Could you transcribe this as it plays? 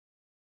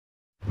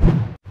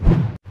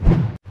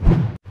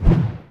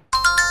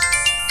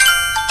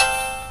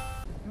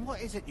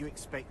What is it you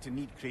expect to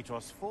need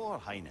Kratos for,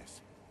 Highness?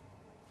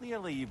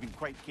 Clearly you've been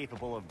quite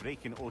capable of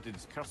breaking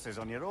Odin's curses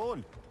on your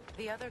own.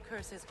 The other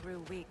curses grew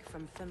weak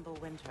from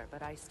Fimbulwinter,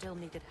 but I still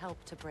needed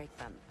help to break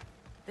them.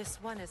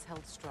 This one is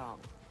held strong.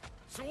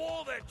 So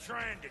all that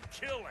trying to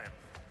kill him,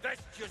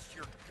 that's just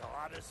your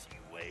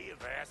goddessy way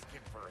of asking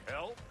for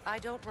help? I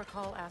don't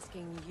recall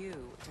asking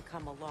you to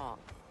come along.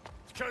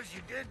 It's 'cause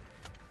you did.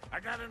 I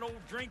got an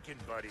old drinking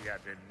buddy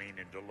I've been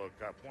meaning to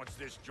look up once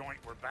this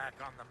joint were back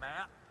on the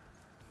map.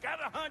 Got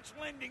a hunch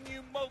lending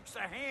you mokes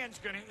a hand's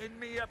gonna end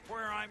me up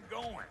where I'm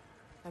going.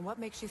 And what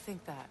makes you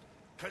think that?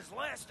 'Cause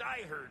last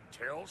I heard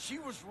tell, she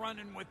was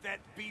running with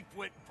that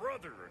beef-wit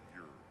brother of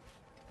yours.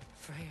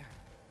 Freyr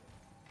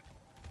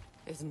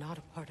is not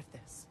a part of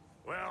this.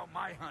 Well,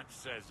 my hunch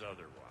says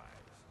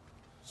otherwise.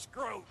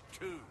 Scrote,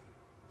 too.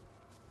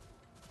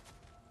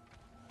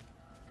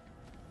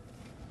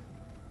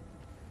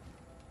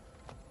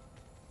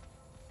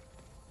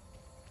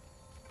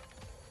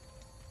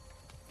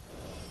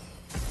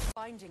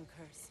 Binding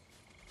curse.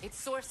 Its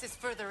source is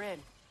further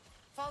in.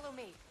 Follow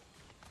me.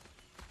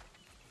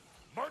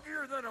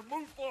 Muggier than a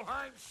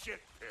Muspelheim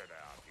shit pit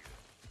out here.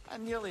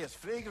 And nearly as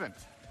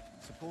fragrant.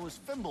 Suppose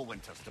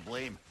Fimbulwinter's to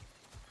blame.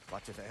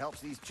 But if it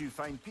helps these two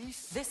find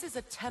peace... This is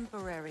a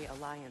temporary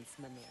alliance,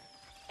 Mimir.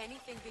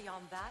 Anything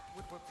beyond that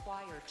would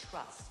require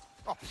trust.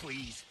 Oh,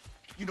 please.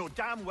 You know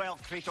damn well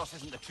Kratos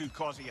isn't the true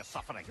cause of your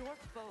suffering. You're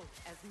both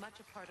as much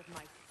a part of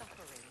my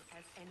suffering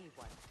as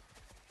anyone.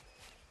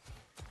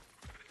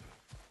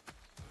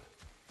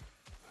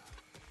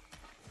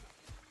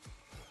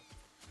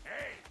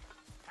 Hey,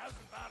 how's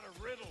about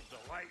a riddle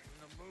to lighten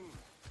the mood?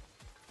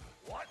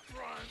 What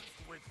runs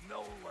with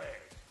no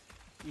legs?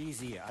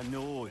 Easy, a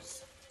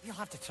nose. You'll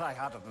have to try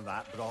harder than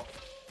that, Brock.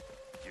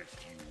 Just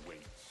you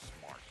wait,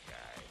 smart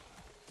guy.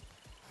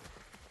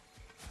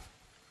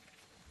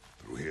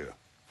 Through here.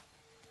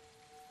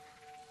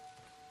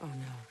 Oh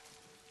no.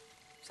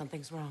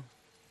 Something's wrong.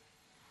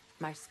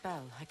 My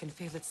spell, I can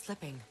feel it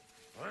slipping.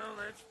 Well,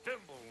 that's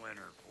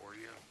Fimbulwinter for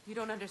you. You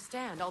don't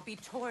understand. I'll be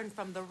torn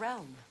from the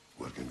realm.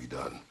 What can be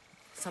done?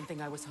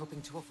 Something I was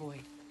hoping to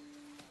avoid.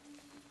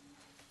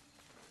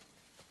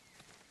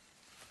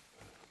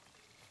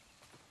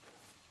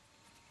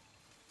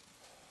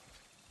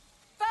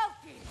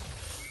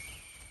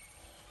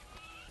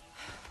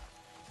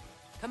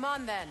 Come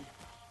on, then.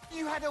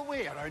 You had a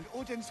way around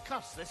Odin's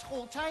curse this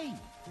whole time.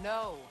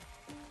 No.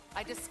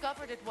 I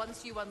discovered it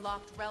once you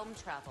unlocked realm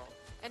travel.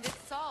 And it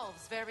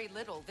solves very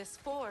little. This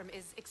form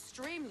is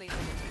extremely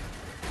limited.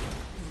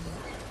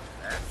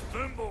 That's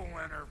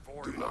Fimbulwinter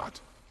for you. Do not.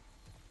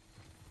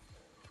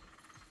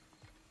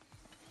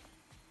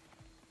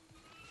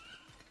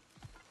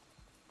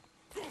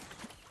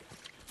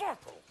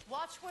 Fuckle!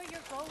 Watch where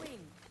you're going.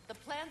 The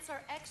plants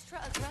are extra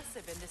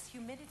aggressive in this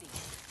humidity.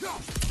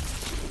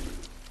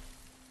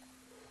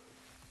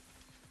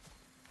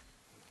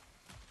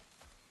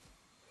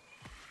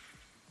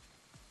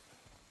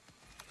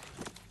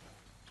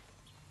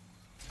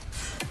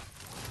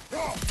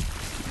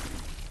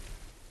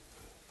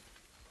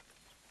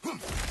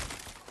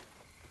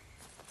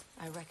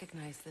 I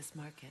recognize this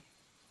market.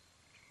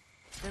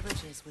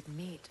 Villages with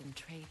meat and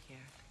trade here.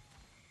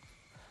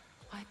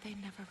 Why'd they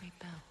never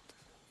rebuild?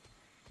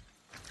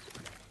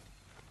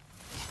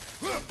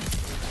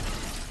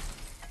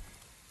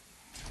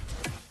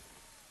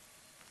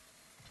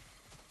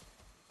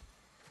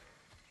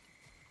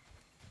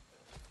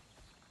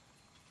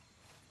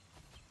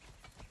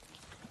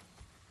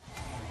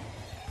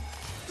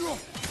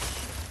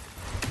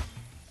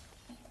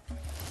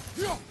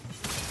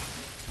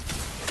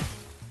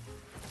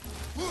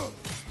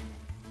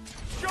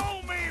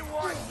 Show me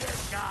what you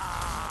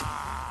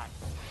got!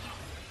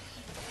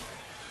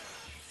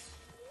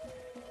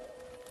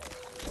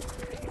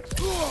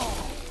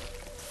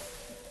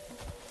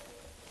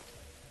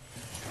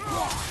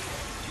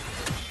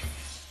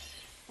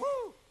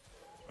 Woo!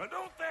 Now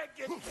don't that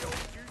get the old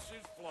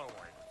juices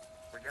flowing?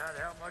 Forgot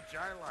how much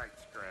I like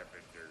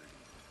scrapping dirty.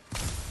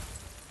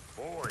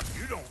 Boy,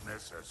 you don't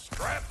miss a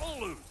scrap of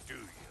loot, do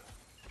you?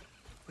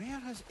 Where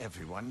has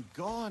everyone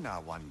gone, I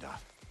wonder?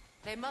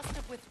 They must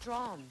have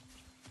withdrawn,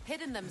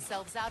 hidden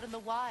themselves out in the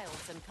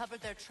wilds and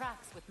covered their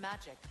tracks with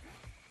magic.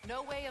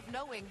 No way of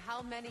knowing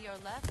how many are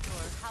left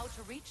or how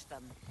to reach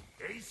them.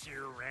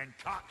 Aesir ran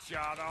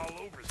cockshot all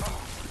over the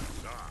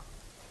place, huh?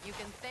 You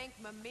can thank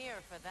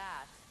Mimir for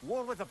that.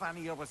 War with the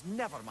Vanir was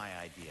never my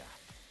idea.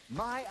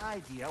 My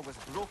idea was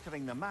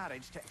brokering the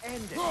marriage to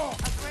end it.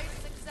 A great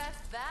success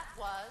that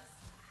was.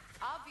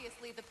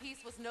 Obviously, the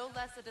peace was no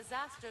less a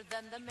disaster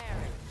than the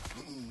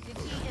marriage. Did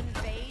he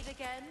invade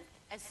again,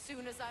 as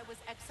soon as I was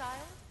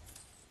exiled?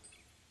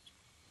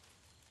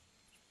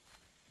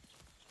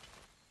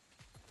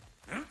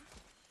 Huh?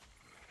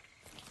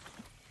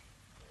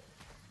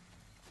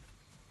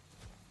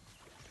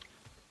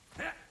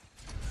 Huh?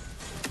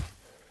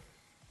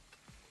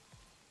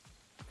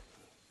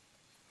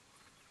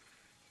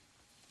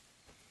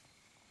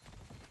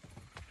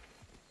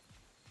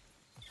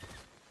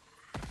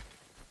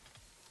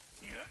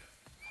 Yeah.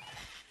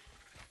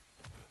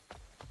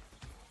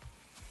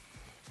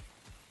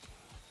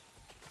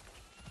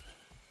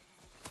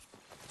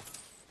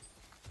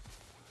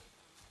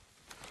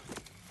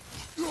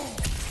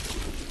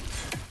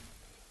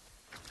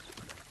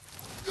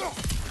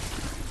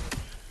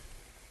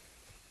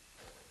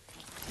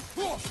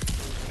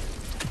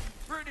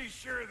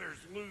 sure there's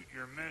loot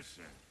you're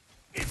missing.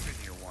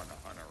 If you want to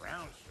hunt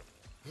around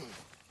some.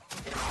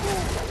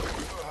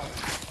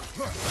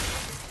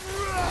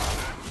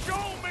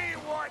 Show me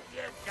what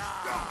you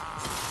got!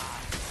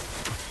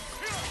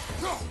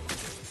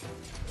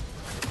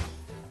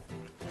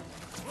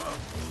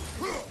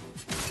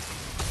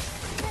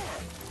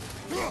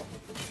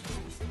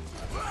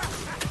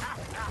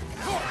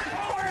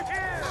 Over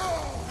here!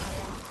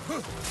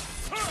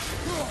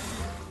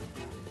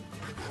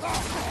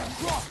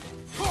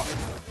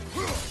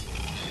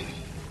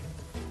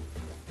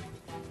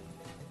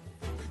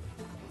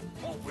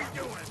 What we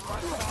doing,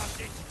 butt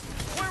sausage?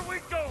 Where we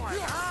going,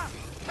 huh?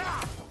 Ha!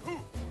 Hoo!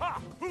 Ha!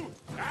 Hoo!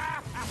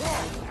 Ah!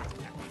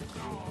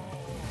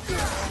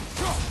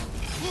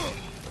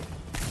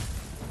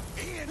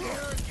 Ian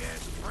here again,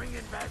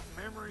 bringing back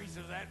memories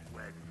of that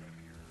wedding of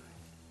yours.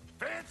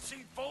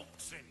 Fancy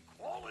folks and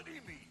quality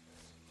meats.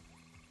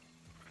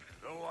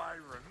 Though I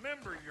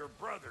remember your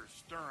brother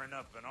stirring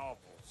up an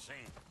awful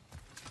scene.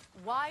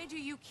 Why do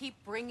you keep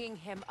bringing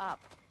him up?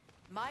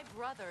 My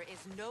brother is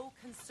no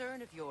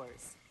concern of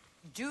yours.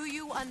 Do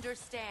you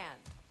understand?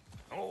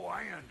 Oh,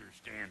 I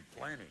understand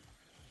plenty.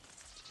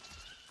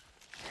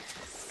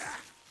 Ah.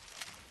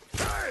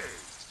 Hey!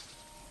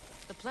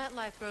 The plant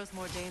life grows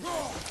more dangerous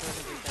the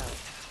further we go.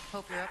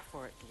 Hope you're up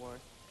for it, dwarf.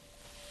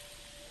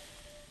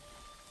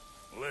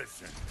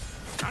 Listen,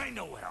 I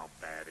know how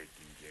bad it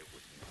can get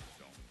with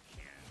one's own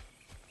kin.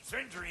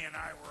 Sindri and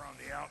I were on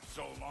the out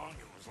so long,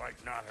 it was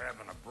like not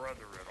having a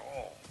brother at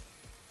all.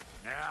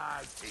 Now,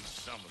 I take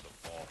some of the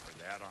fall for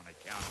that on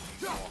account of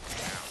me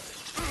walking out.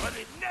 But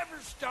it never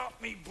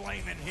stopped me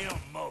blaming him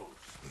most.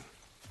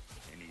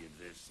 Any of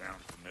this sound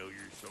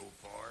familiar so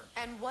far?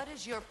 And what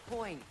is your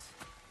point?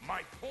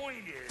 My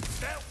point is,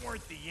 that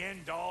weren't the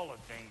end-all of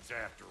things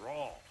after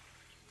all.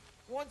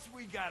 Once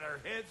we got our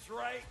heads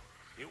right,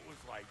 it was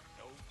like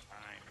no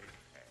time had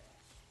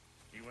passed.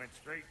 He went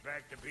straight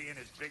back to being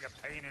as big a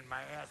pain in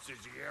my ass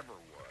as he ever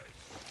was.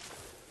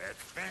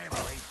 That's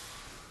family.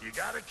 You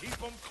gotta keep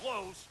them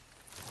close.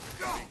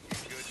 You're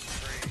good and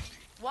crazy.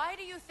 Why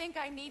do you think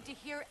I need to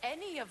hear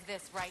any of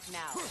this right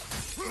now?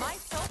 My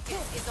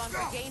focus is on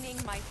regaining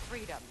my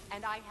freedom,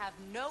 and I have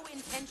no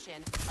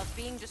intention of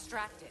being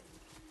distracted.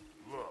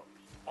 Look,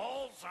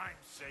 all I'm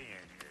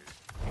saying is,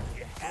 if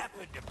you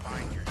happen to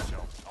find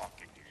yourself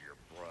talking to your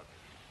brother,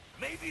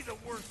 maybe the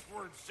worst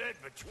words said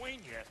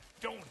between you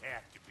don't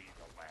have to be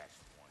the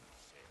last one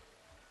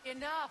said.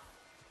 Enough!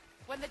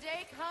 When the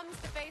day comes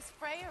to face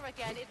Freyr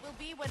again, it will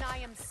be when I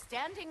am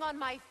standing on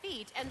my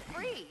feet and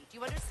free. Do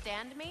you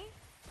understand me?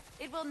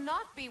 It will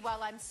not be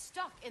while I'm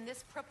stuck in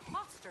this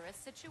preposterous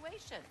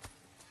situation.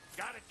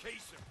 Got a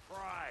case of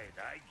pride,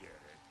 I get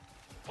it.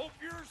 Hope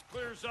yours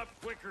clears up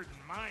quicker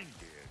than mine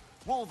did.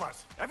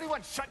 Wolvers,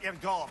 everyone shut your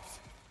gobs.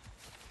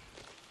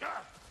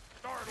 Ah,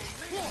 startle me,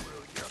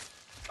 will you?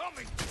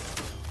 Coming.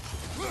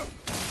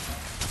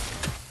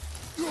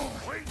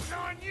 Waiting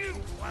on you,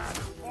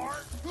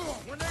 Bladderfart.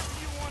 Whenever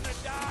you want to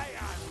die,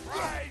 I'm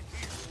right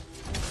here.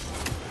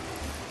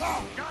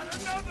 Got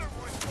another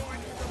one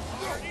going to the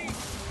party.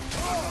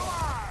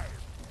 Alive!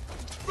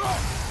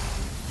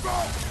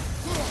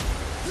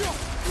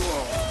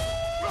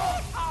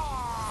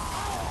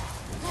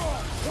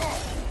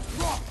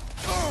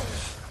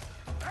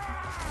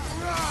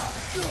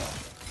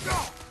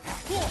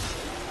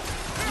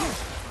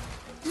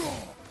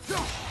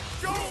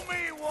 Show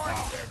me what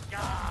you got!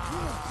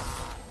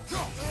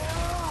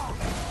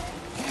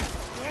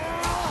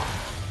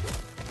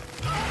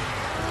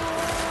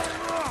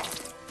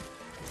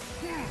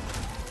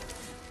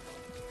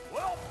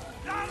 Well,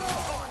 not a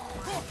hard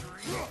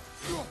victory.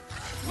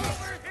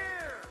 Over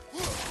here!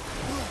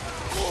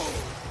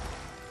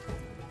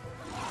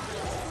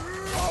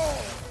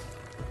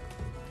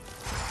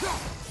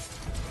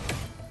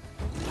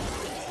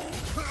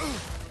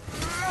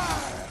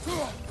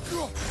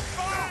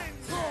 Find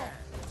that!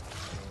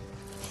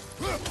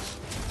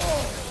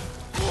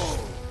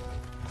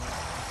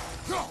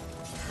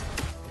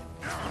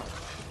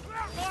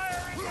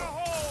 Fire in the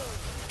hole!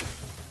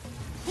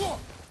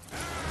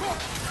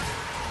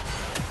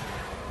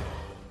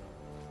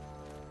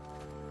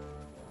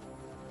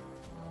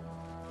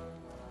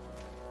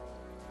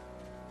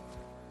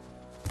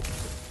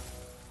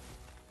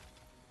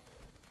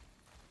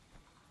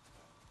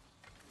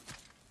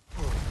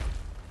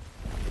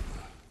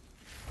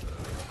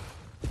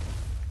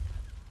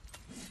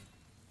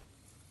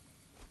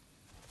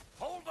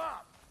 Hold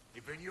up!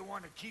 If you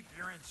want to keep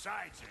your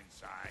insides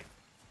inside.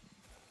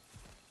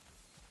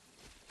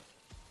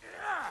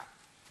 Yeah!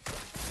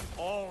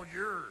 All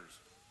yours,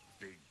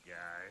 big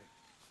guy.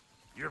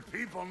 Your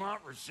people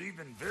not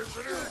receiving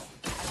visitors?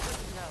 I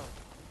wouldn't know.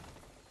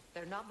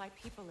 They're not my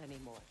people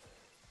anymore.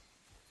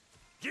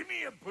 Give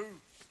me a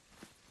boost.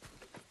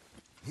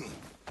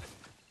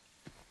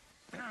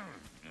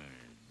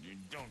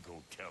 Don't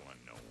go telling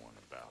no one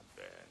about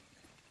that.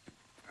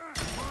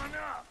 Come on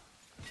up.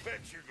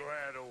 Bet you're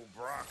glad old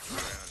Brock's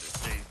around to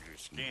save your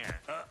skin.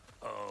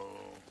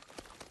 Uh-oh.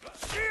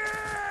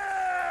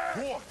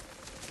 Shit! What?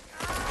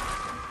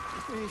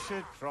 We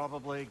should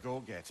probably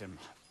go get him.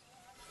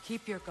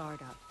 Keep your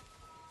guard up.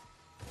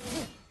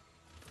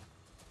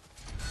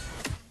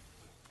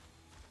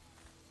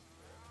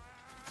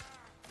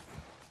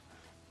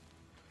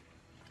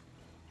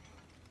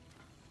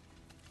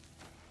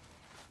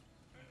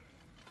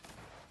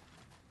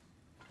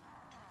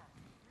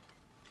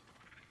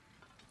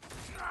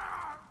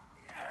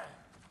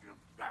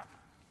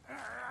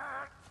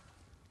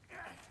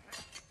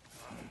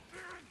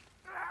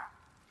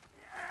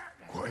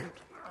 Quiet.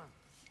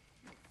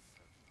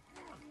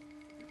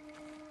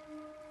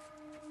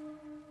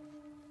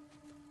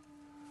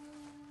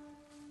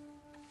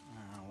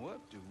 What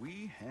do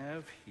we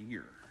have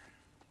here?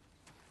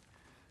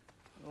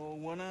 Oh,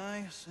 One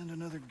Eye, send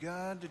another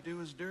god to do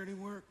his dirty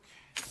work.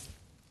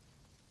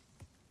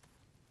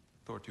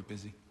 Thor too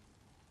busy?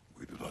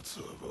 We do not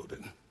serve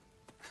Odin.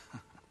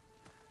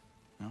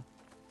 No?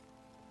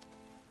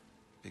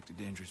 Picked a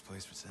dangerous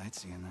place for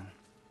sightseeing, then.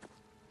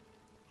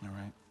 All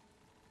right.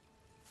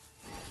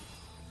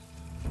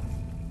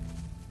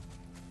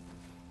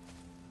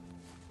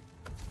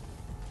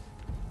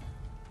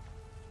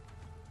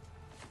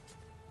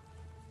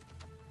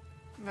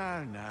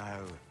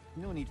 Now.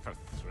 No need for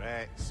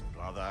threats,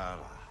 brother.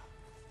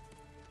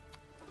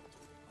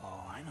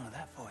 Oh, I know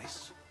that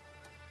voice.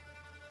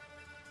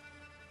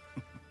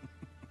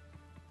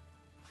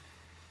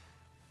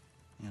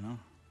 You know,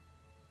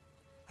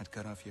 I'd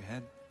cut off your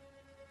head,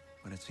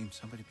 but it seems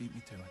somebody beat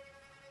me to it.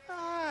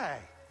 Aye.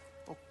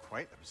 Oh,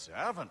 quite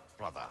observant,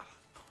 brother.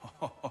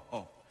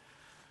 Oh,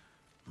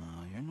 no,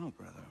 you're no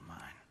brother of mine.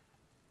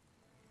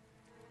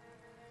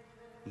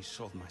 You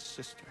sold my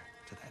sister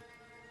to that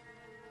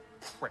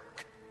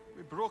prick.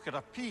 We broke it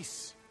a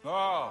piece.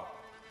 Oh!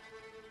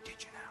 Did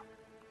you now?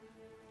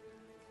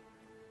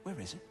 Where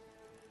is it?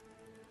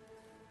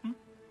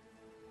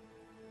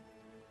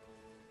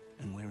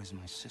 And where is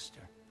my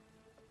sister?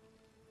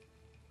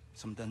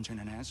 Some dungeon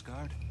in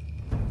Asgard?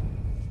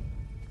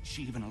 Is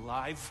she even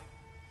alive?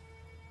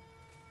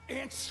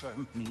 Answer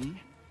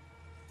me.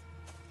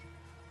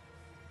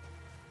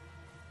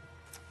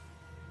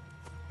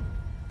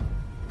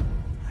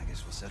 I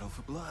guess we'll settle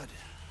for blood.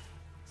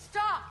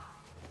 Stop!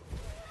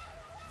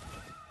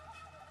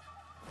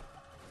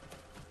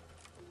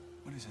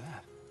 What is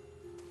that?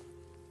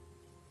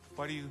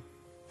 Why do you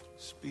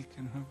speak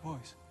in her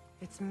voice?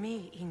 It's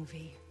me,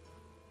 Ingvi.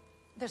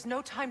 There's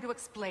no time to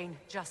explain,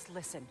 just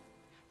listen.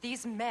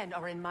 These men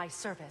are in my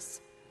service.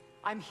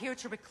 I'm here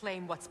to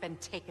reclaim what's been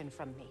taken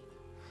from me.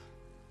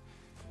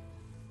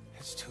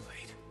 It's too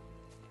late.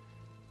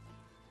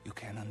 You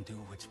can't undo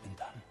what's been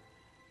done.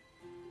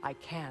 I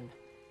can.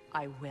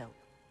 I will.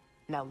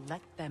 Now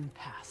let them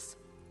pass.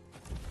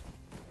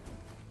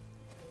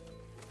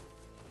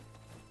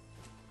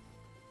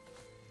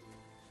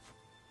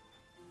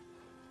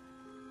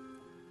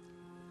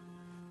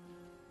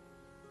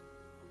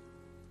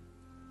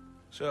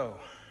 So,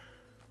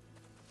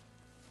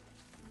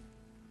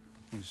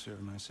 you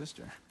served my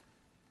sister.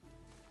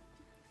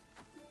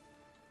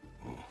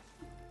 Oh.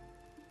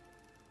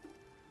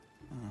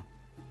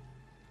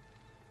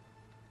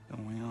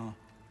 Don't we all?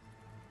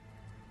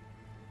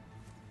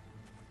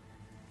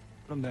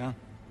 Put him down.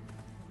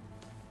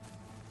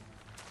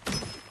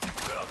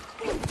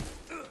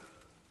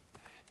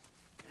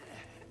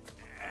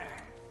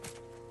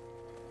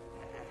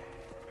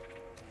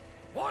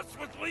 What's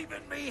with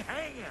leaving me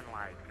hanging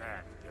like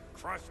that, you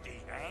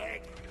crusty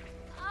hag?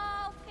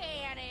 Oh,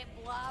 can it,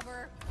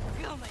 Blobber?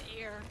 Come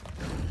here.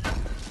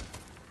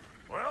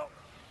 Well,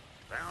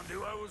 found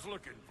who I was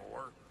looking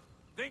for.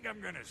 Think I'm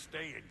gonna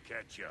stay and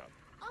catch up.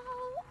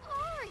 Oh,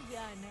 are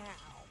ya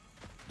now?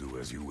 Do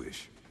as you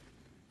wish.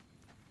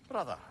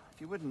 Brother,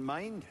 if you wouldn't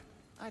mind,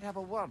 I'd have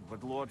a word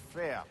with Lord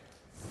Freyr.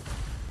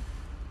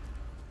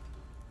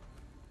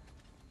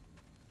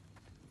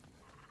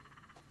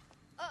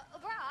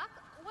 Brock,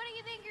 what do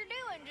you think you're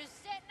doing?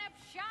 Just setting up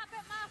shop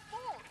at my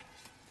fort?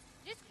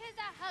 Just 'cause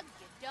I hugged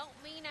you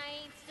don't mean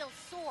I ain't still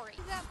sorry.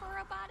 You got for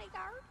a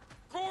bodyguard?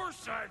 Of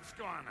course I'm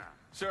gonna.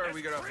 Sorry,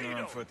 we got off on the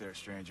wrong Fredo. foot there,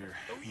 stranger.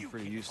 Oh, you I'm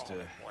pretty can used call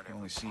to him whatever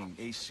only seeing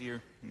you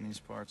Aesir in these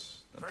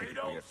parts. I'm thinking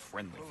we Fredo. got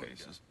friendly Fredo.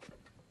 faces.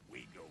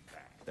 We go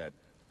back. That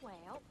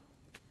Well,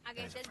 I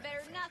guess That's that's a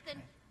better friend than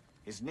nothing.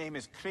 His name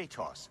is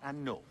Kratos,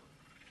 and no,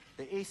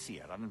 the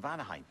Aesir are in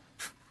Vanaheim.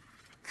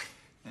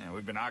 yeah,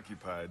 we've been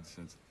occupied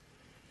since.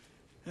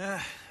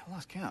 I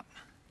lost count.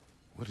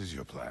 What is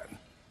your plan?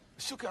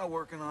 Still kind of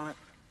working on it.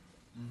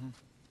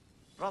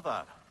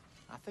 Brother,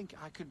 I think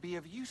I could be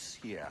of use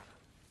here.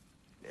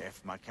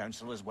 If my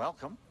counsel is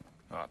welcome.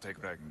 I'll take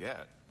what I can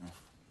get.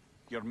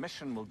 Your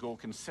mission will go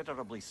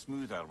considerably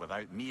smoother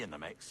without me in the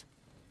mix.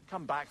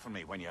 Come back for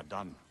me when you're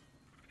done.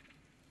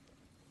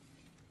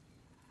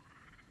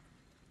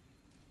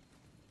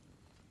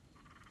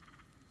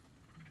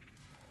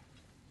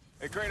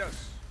 Hey, Kratos.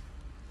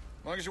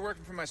 As long as you're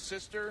working for my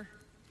sister,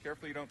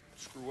 careful you don't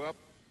screw up.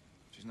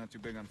 She's not too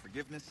big on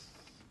forgiveness.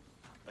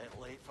 A bit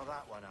late for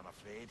that one, I'm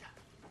afraid.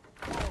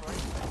 All right,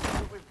 let's see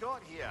what we've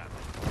got here.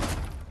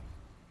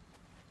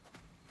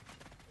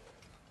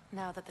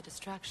 Now that the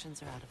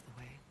distractions are out of the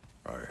way.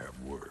 I have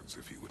words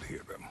if you would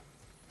hear them.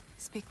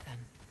 Speak then.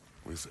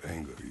 This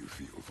anger you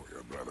feel for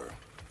your brother,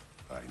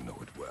 I know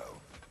it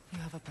well. You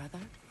have a brother?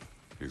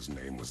 His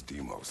name was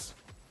Deimos.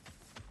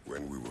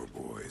 When we were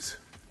boys,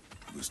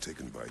 he was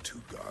taken by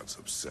two gods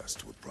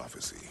obsessed with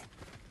prophecy.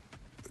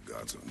 The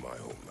gods of my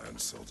homeland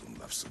seldom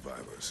left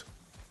survivors,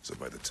 so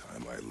by the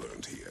time I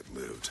learned he had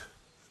lived,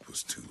 it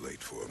was too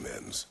late for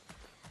amends.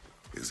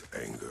 His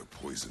anger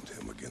poisoned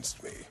him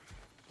against me.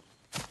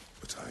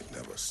 But I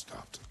never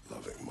stopped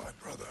loving my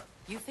brother.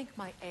 You think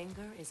my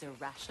anger is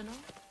irrational?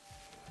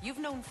 You've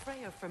known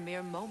Freyr for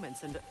mere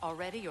moments, and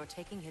already you're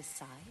taking his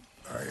side?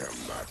 I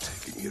am not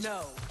taking his...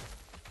 No.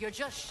 You're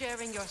just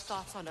sharing your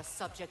thoughts on a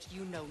subject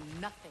you know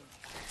nothing.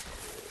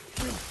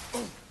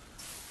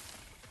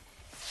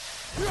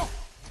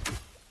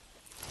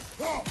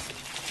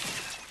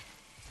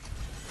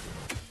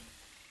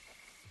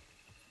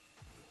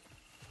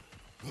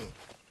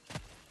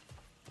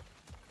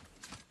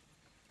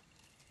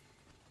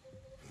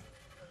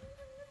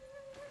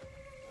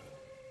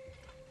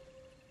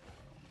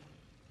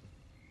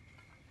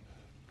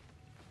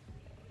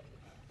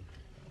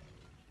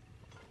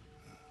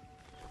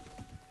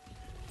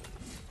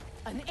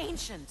 An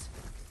ancient!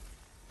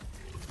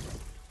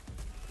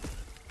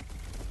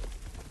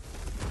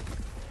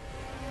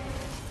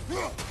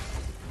 Grab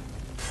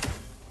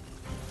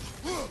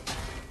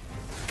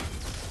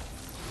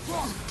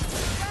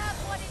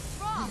what it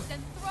dropped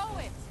and throw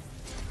it.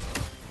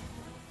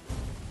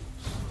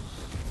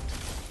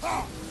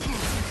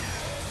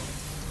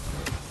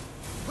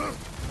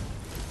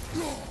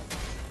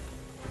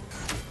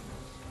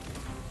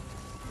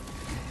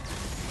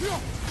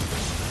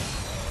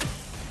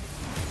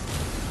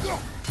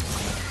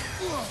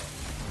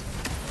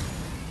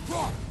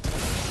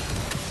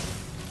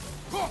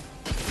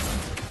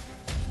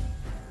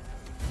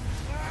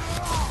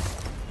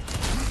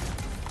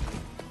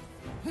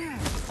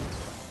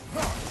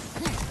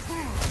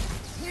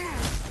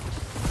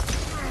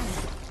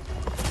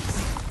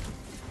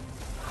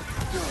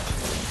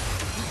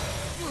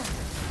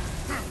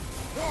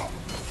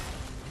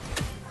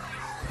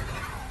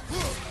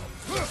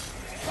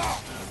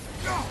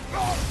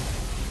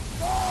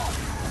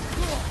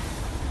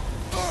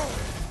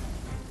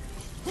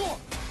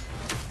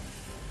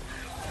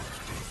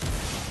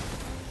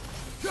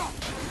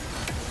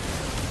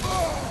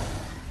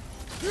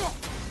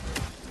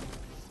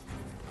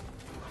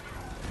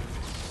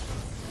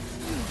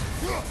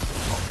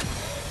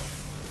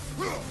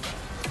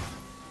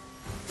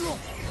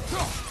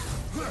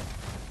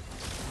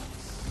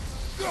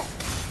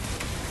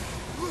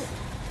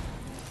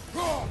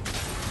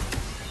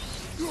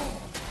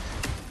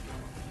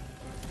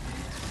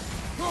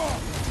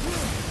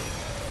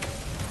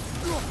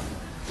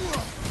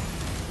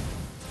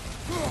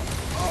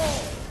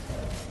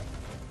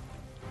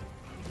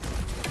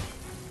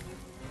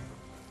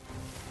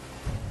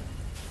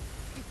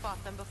 You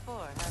fought them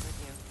before, haven't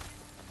you?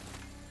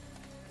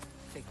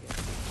 Figured.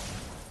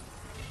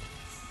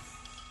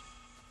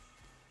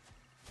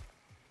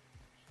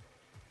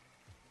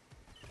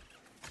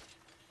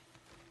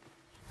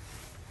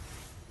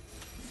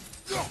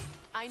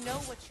 I know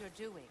what you're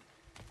doing.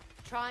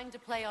 Trying to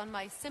play on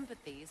my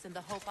sympathies in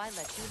the hope I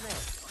let you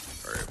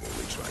live. I am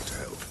only trying to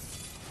help.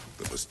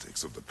 The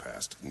mistakes of the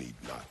past need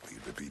not be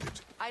repeated.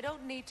 I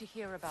don't need to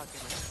hear about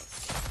your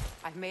mistakes.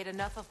 I've made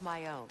enough of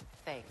my own,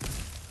 thanks.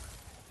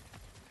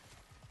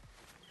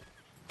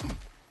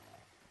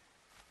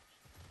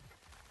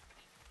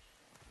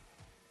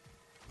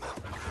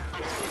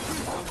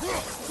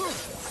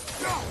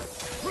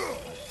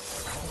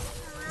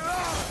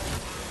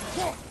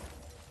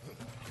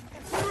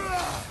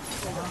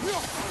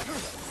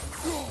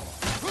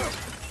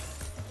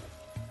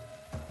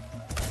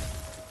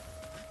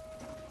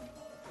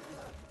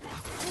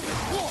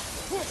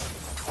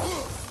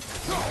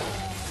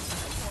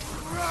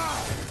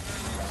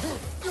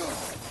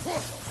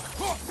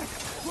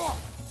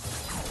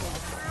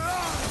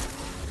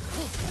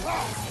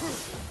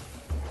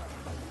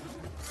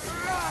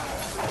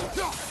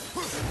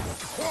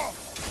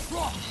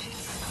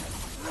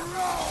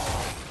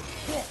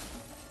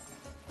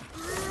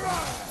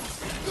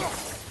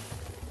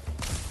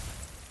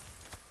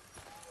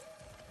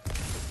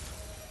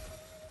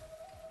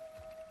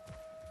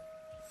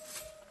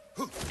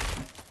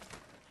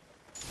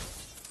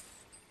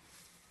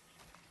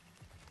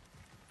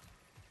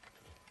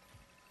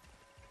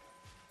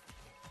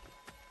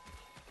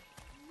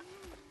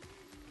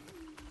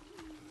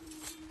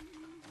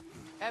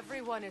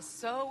 Everyone is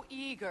so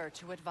eager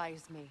to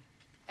advise me,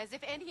 as if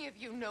any of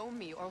you know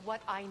me or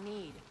what I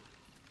need.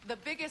 The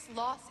biggest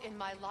loss in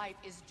my life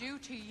is due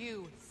to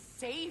you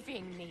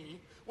saving me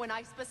when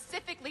I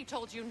specifically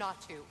told you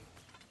not to.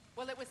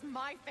 Well, it was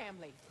my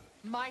family,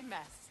 my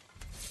mess.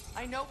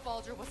 I know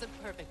Baldur wasn't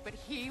perfect, but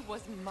he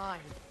was mine.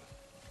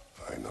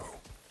 I know.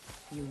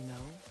 You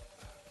know?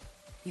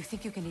 You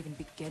think you can even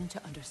begin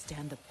to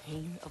understand the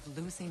pain of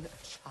losing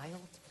a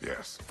child?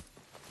 Yes,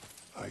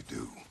 I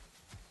do.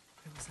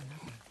 There was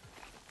another.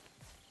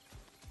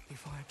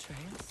 Before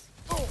Atreus?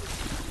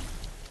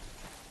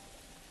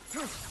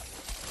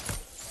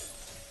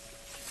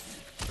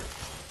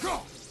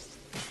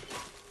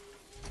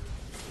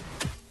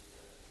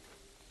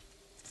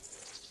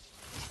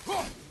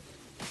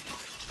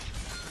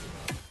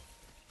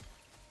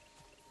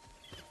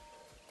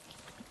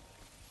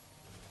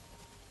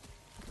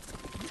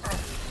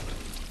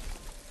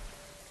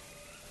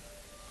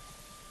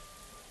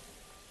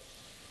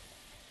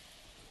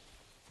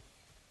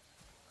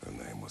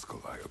 name was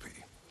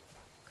Calliope.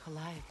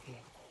 Calliope.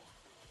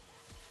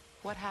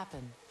 What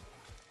happened?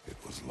 It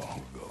was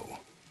long ago.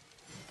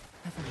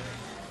 Never mind.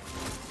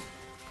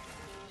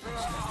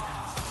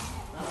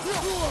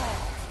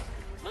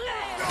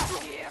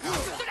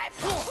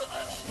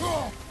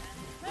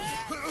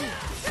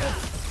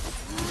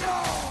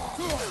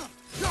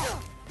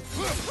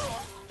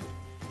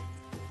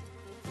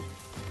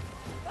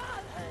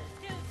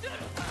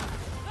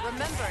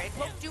 Remember, it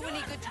won't do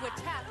any good to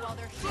attack while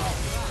they're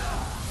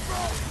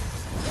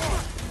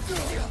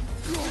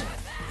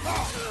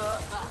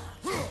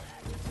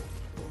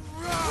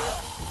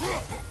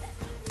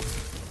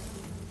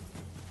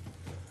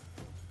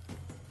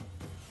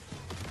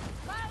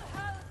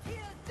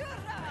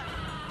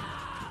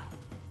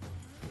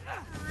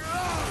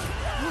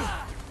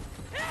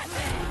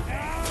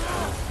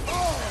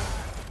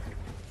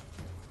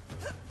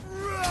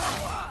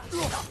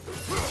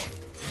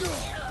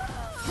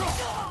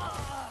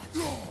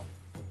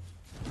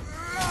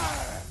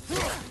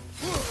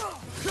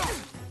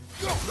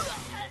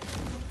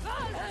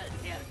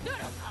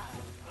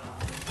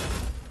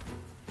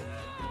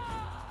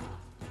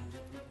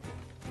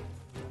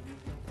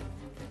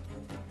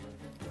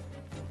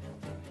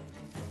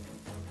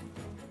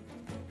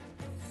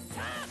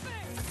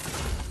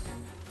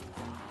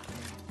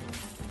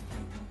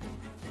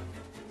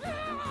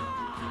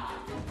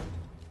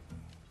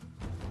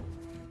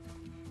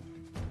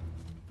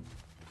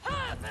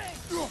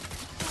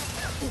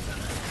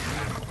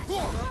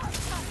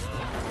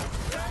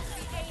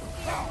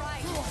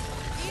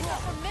These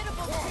are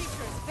formidable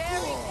creatures,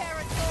 very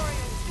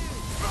territorial too.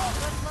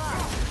 Good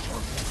luck.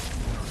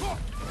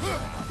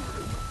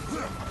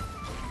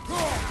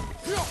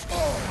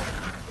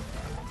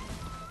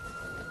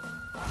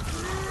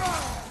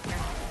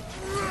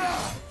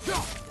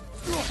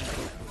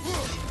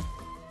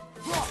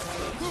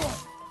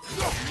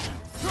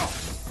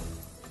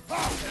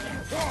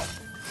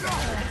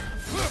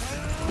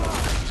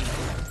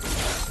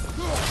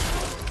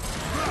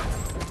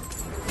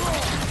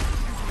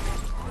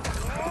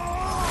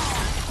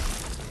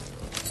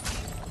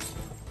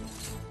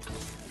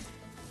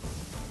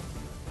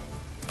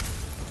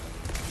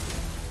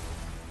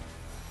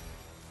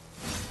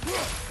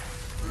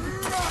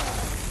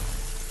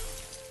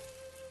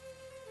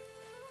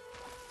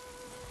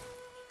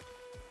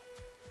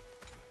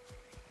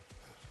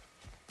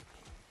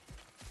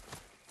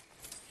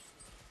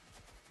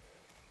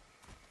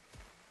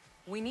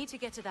 We need to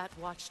get to that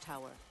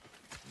watchtower.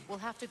 We'll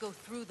have to go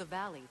through the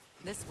valley,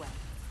 this way.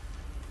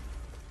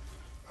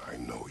 I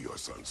know your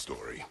son's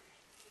story.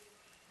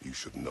 You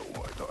should know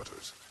my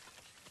daughter's.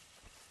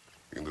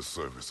 In the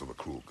service of a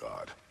cruel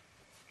god,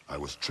 I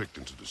was tricked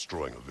into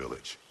destroying a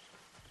village,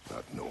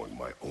 not knowing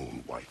my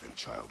own wife and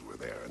child were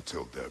there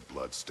until their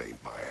blood stained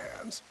my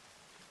hands.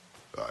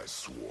 I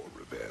swore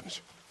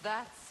revenge.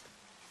 That's...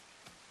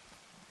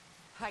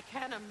 I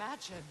can't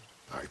imagine.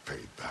 I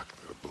paid back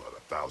their blood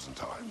 1,000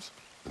 times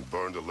and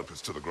burned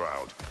Olympus to the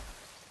ground.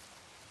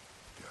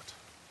 Yet,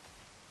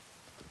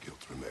 the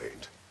guilt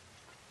remained.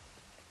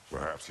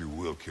 Perhaps you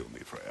will kill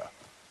me, Freya,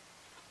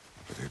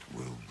 but it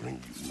will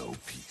bring you no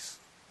peace.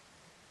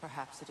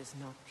 Perhaps it is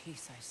not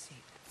peace I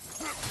seek.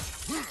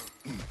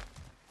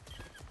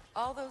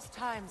 All those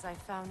times I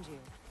found you,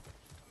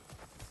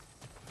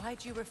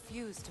 why'd you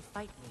refuse to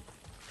fight me?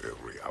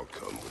 Every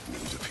outcome would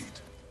mean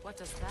defeat. What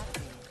does that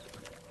mean?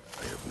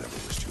 I have never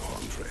wished you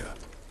harm, Freya.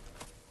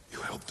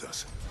 You helped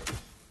us.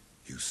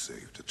 You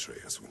saved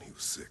Atreus when he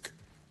was sick.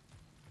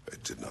 I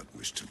did not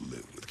wish to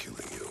live with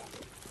killing you,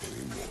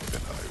 any more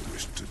than I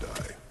wished to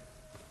die.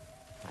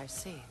 I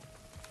see.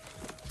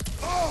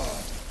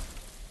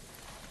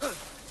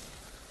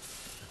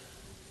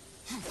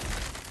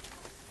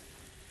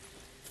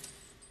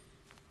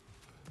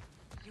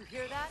 You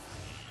hear that?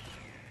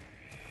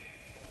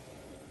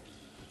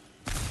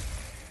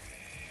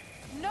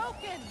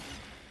 Noken!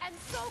 And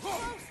so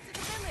close to the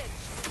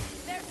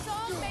village! Their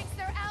song makes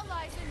their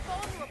allies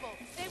invulnerable.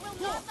 They will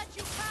not let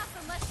you pass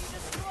unless you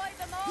destroy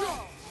them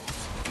all!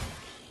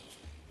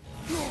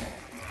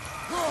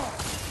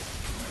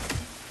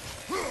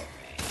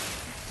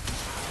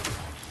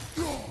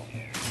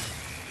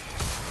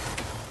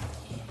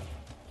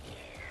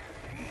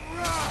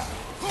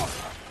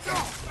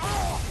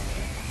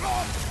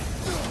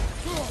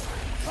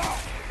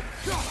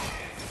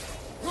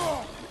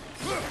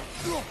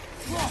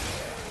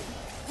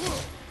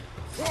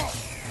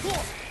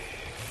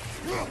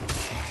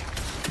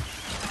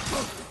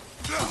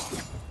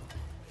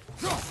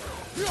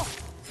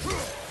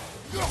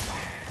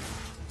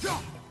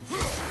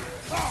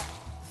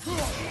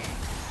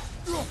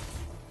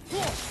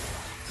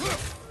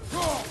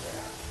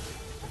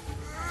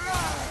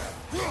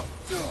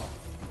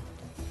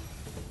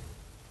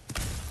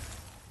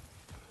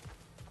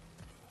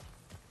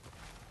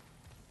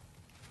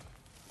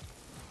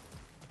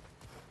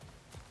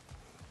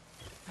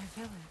 My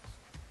village.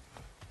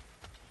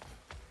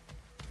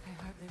 I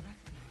hardly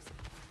recognize it.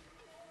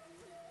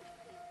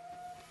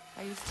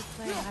 I used to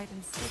play hide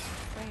and seek with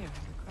Freya in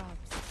the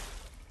crops.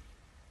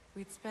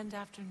 We'd spend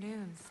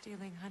afternoons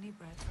stealing honey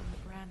bread from the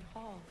Grand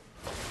Hall.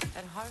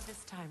 At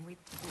harvest time, we'd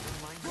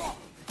wine.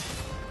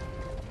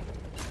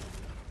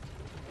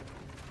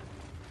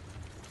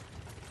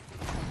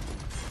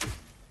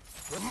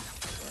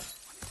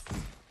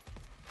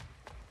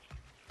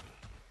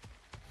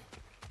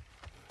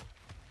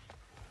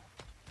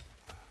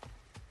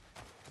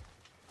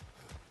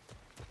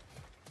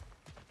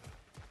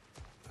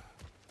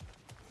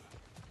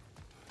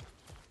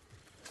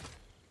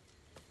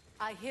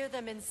 I hear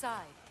them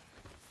inside.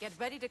 Get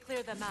ready to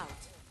clear them out.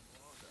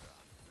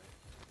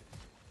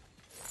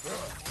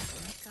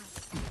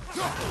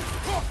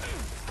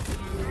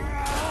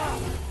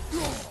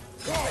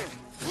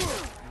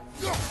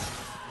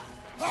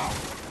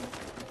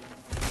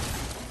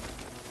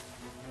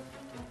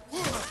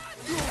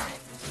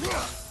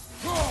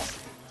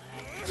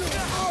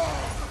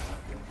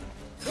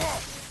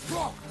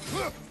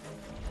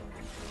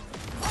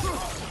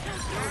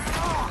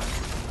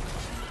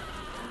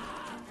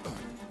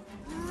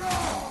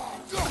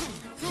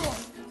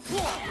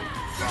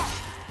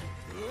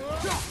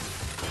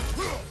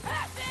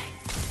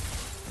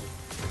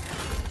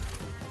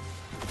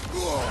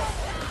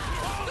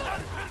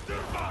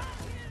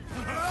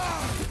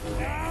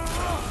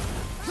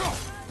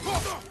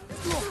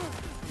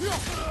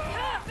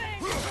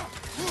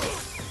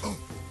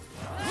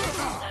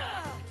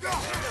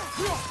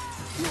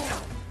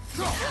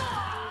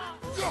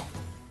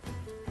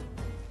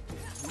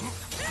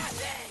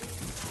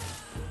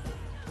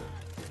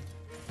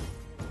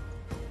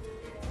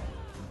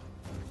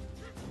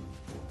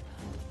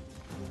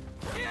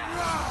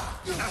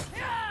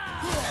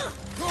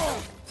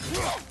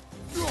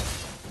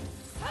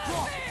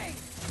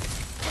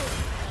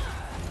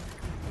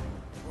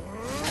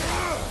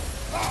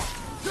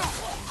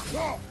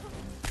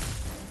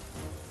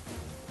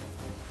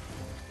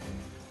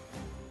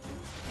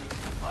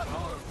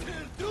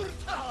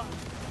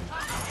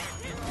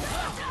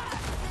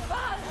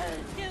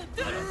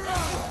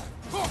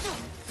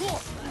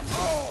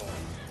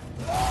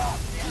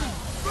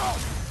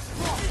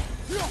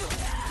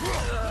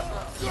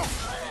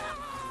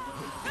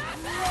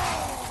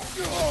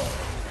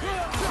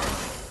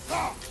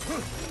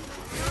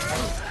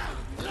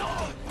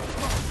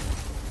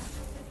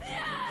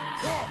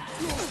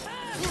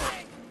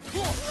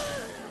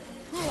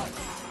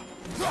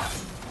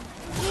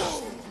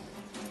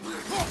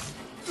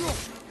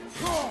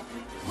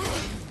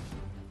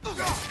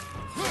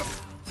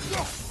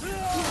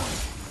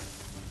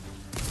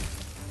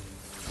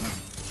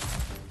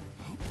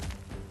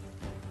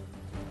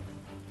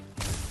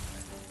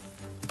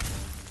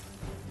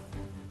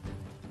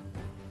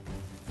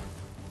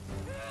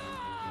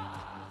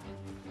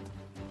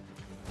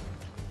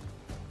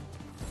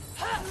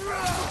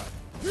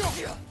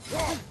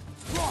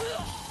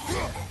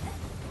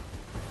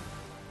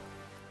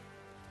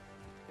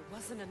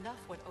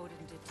 Enough what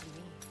Odin did to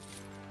me.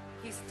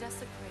 He's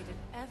desecrated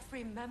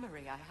every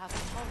memory I have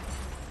at home.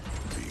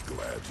 Be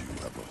glad you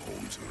have a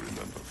home to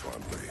remember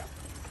fondly.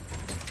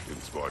 In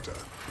Sparta,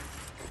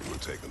 we were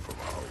taken from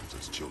our homes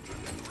as children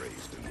and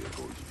raised in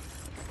Nikodia.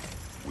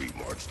 We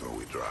marched or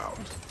we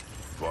drowned,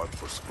 fought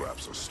for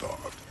scraps or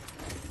starved.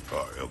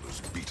 Our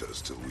elders beat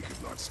us till we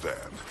could not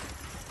stand.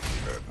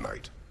 At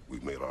night, we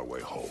made our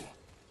way home,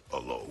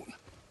 alone,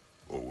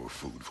 or were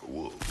food for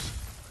wolves.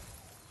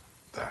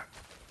 That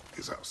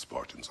is how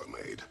Spartans are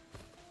made.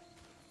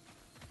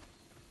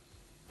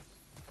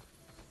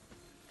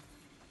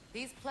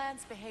 These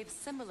plants behave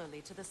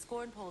similarly to the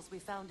scorn poles we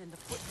found in the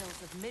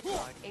foothills of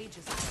Midgard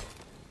ages ago.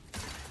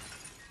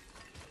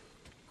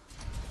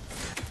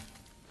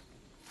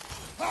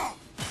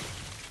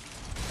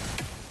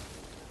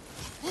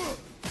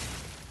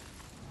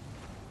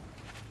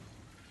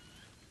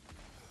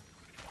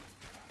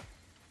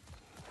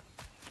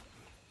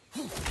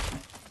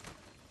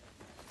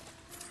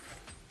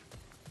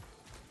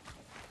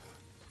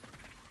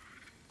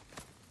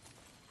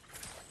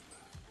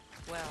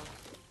 Well,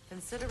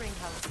 considering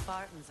how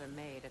Spartans are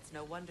made, it's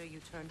no wonder you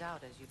turned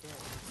out as you did.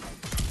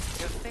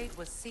 Your fate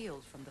was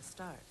sealed from the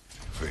start.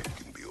 Fate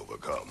can be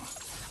overcome.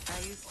 I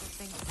used to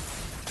think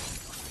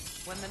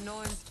so. When the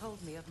Norns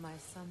told me of my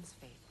son's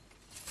fate,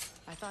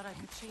 I thought I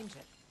could change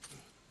it.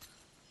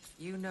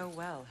 You know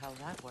well how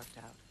that worked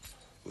out.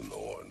 The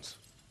Norns,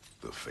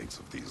 the fates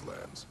of these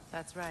lands.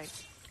 That's right.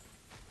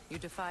 You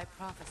defy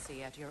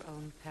prophecy at your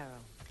own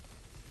peril.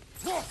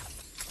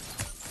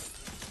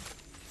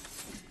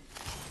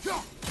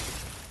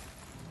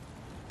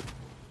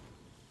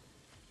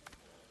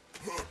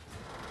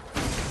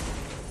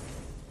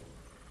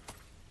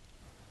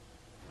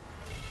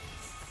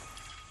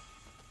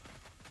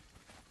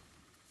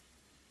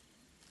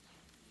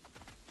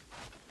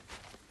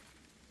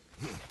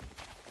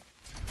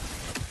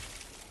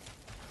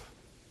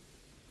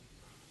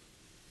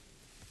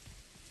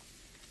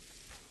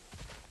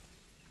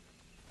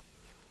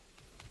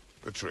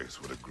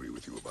 Atreus would agree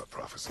with you about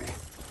prophecy.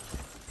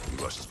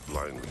 He rushes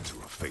blindly to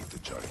a fate the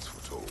giants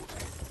foretold.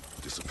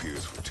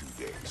 Disappears for 2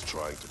 days,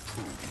 trying to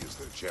prove he is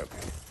their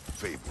champion.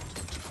 Fabled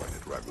to fight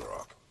at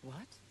Ragnarok.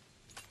 What?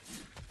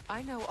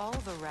 I know all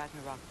the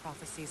Ragnarok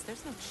prophecies.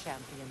 There's no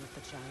champion of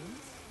the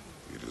giants.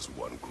 It is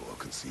one claw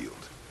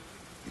concealed.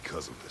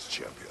 Because of this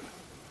champion,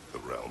 the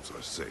realms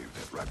are saved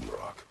at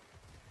Ragnarok.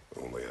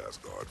 Only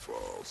Asgard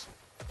falls,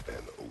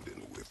 and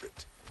Odin with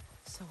it.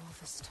 So all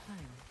this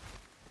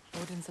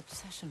time, Odin's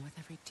obsession with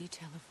every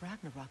detail of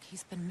Ragnarok,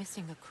 he's been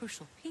missing a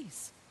crucial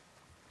piece.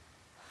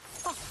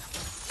 Oh.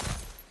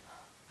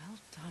 Well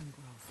done,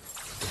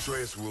 Grove.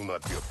 Atreus will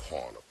not be a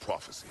pawn of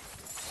prophecy.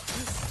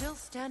 You still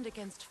stand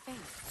against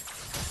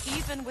fate,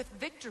 even with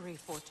victory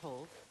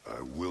foretold.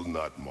 I will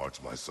not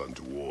march my son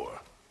to war.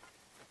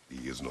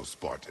 He is no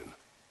Spartan.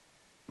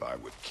 I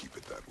would keep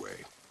it that way.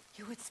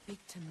 You would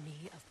speak to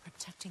me of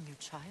protecting your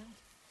child?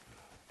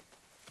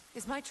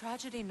 Is my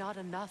tragedy not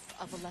enough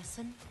of a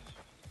lesson?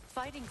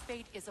 Fighting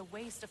fate is a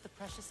waste of the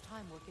precious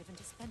time we're given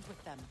to spend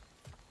with them.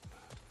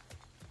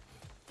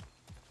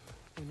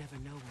 You never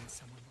know when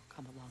someone will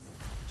come along and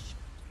cut it short.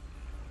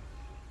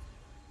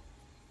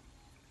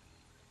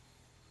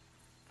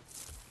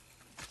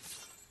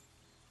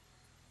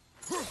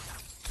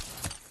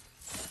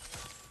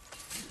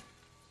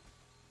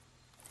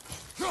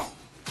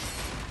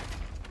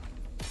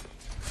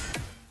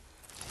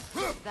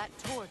 That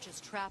torch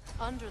is trapped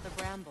under the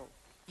bramble.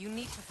 You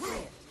need to free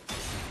it.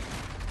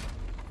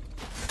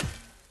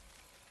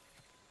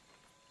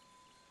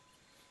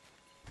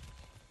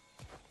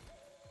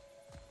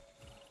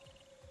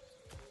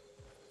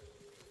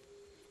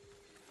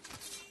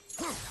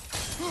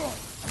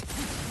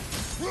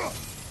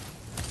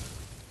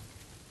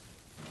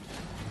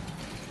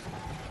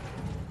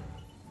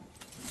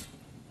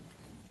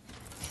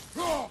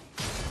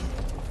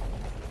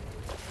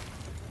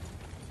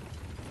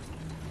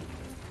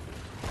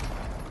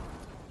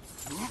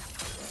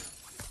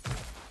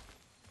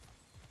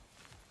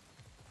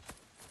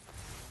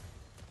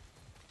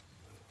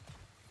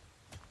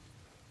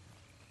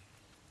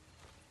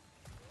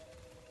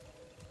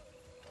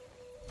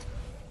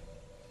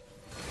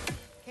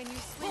 Can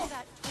you swing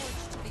that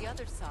torch to the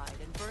other side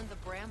and burn the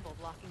bramble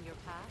blocking your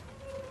path?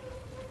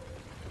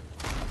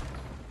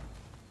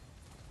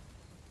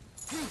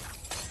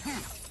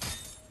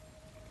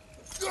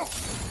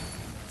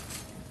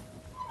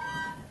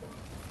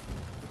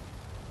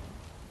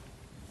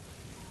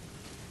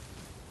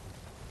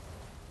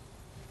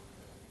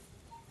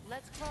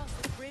 Let's cross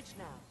the bridge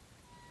now.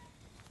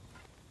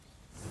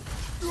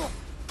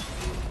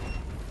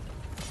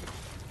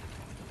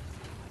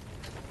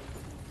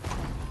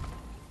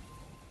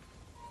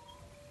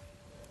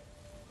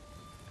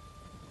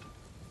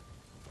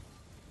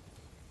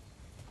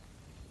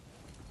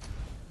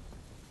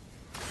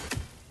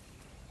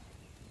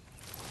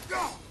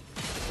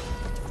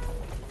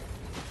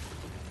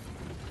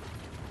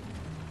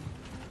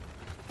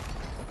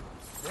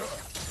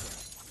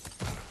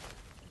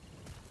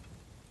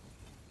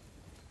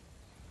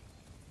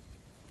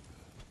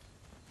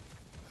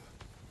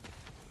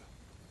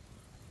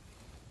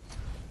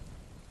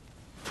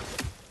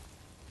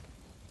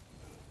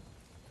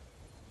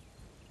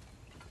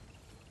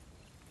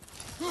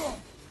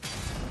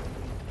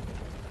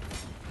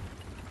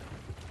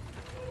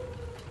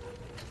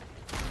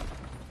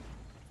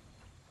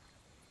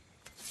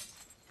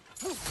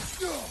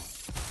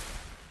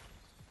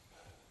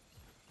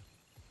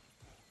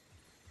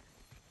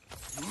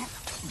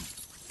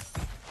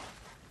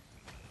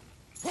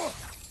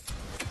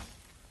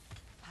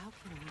 How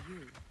can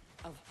you,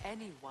 of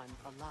anyone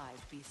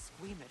alive, be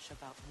squeamish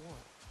about war?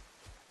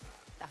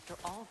 After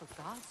all the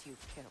gods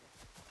you've killed.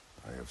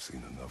 I have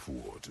seen enough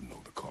war to know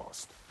the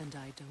cost. And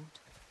I don't?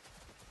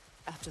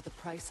 After the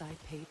price I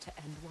paid to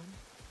end one?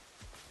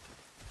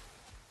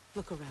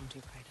 Look around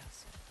you,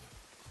 Kratos.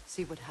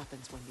 See what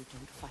happens when you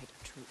don't fight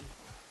a true evil.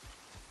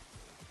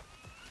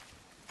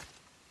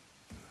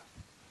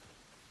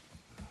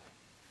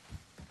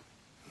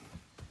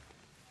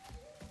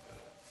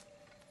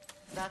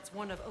 That's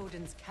one of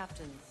Odin's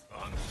captains.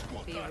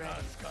 Be ready.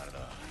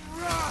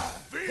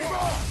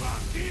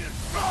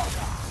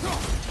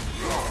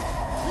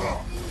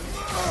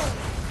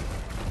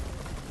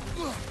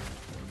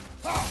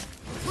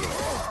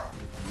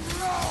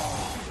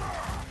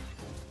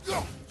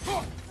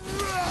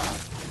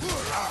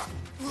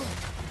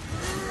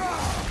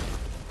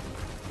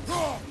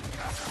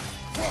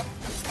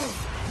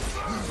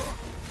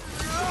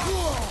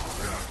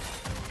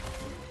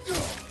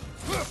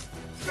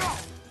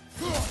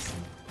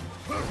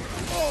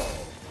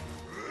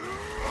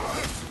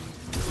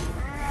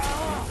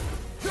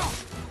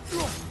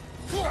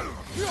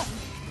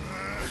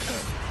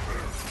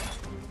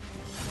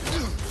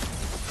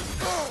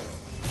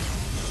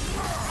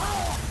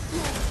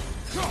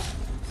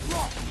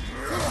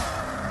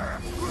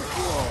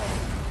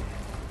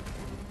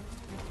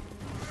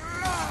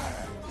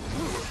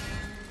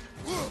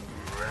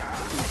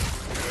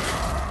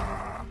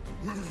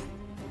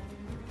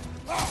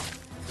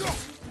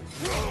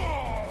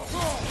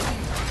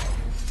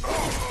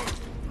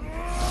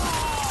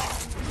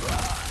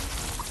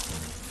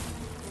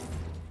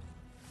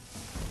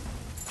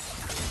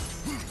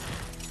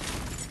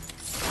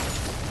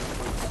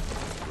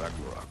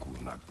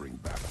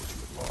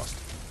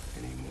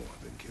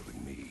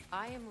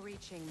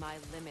 reaching my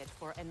limit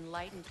for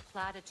enlightened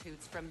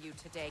platitudes from you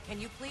today.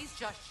 Can you please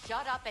just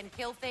shut up and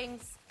kill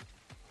things?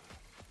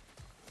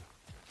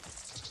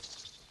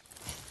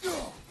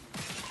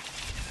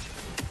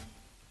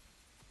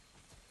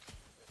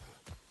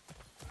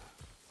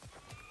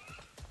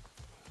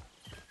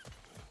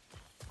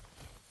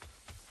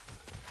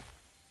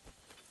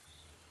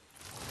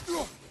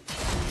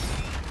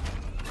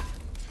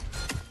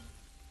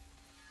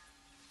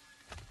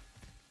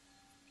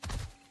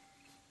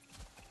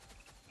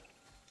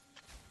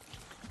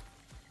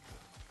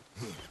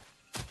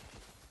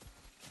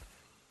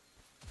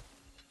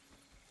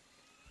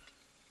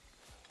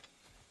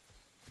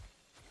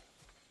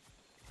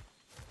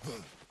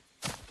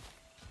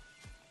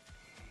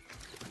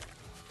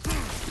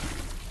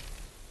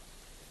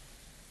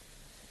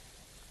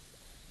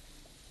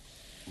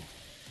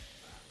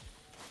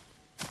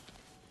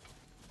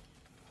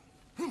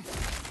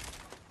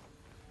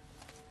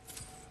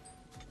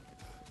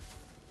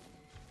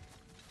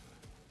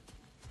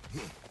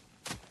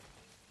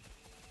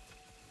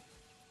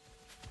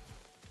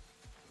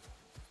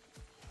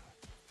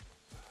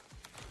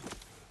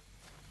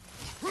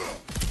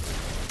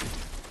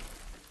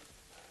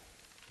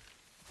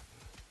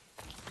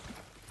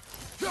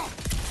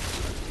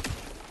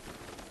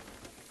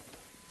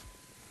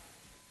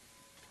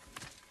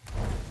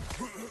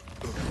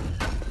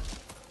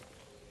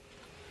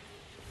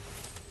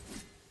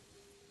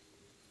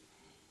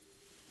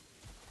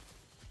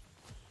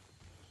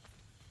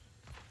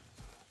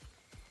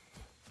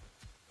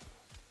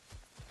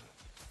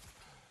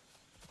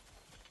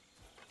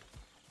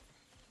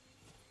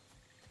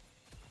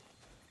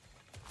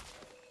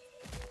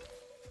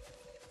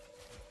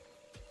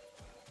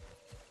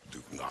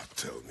 Do not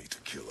tell me to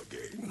kill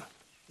again.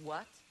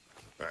 What?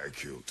 I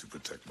killed to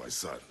protect my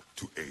son,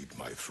 to aid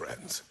my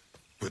friends.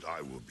 But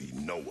I will be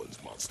no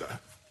one's monster.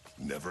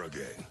 Never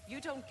again. You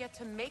don't get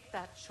to make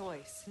that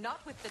choice.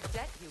 Not with the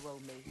debt you owe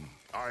me.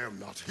 I am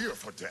not here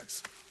for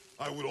debts.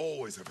 I would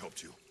always have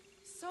helped you.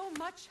 So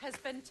much has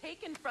been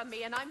taken from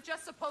me, and I'm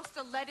just supposed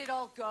to let it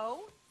all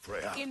go?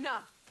 Freya.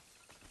 Enough.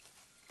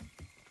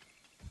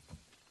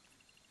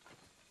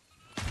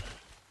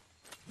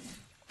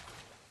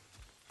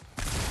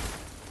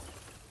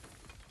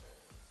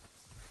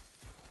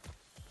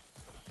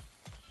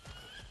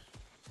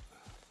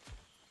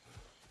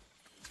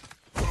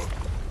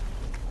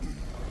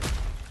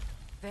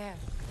 There.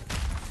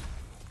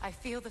 I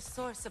feel the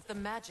source of the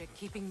magic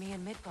keeping me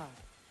in Midgard.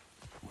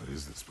 What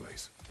is this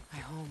place? My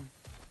home.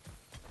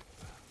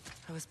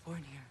 I was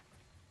born here.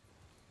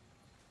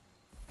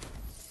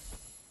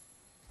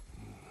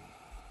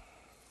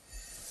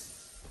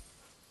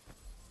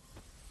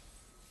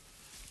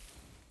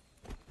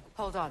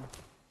 Hold on.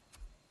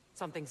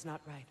 Something's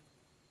not right.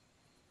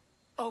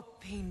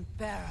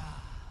 Opinbera.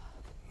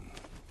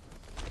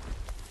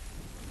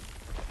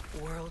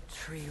 World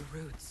Tree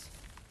roots.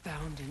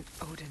 Bound in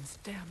Odin's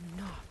damn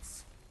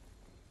knots.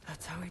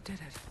 That's how he did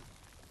it.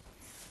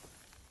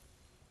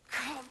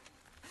 Come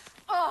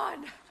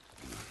on!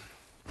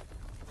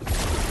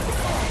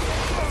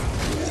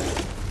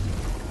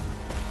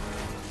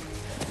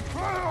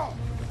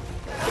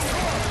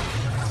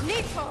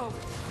 Nico!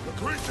 The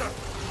creature!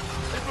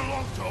 It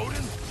belongs to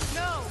Odin?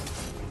 No!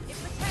 It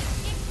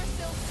protects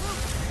Yggdrasil's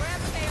roots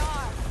wherever they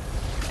are.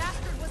 The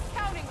bastard was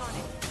counting on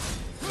it.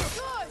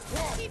 Good!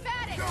 Keep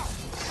at it!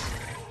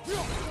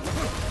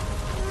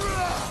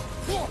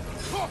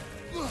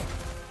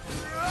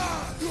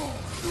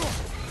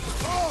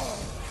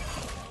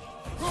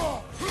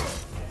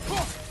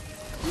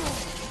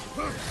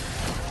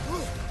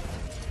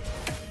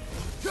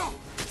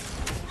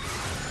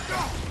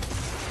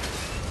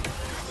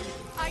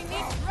 I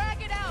need to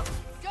drag it out!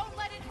 Don't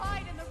let it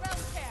hide in the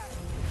realm tear!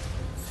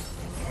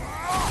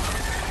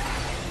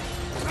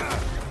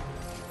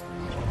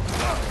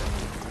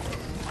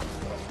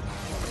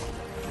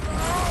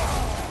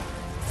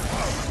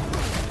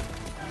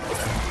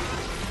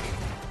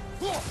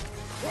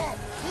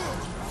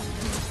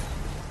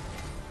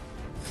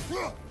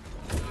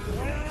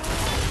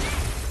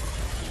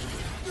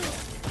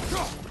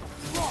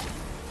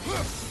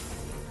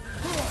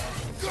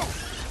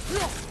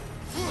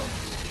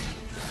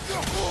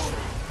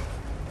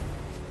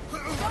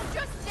 Don't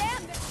just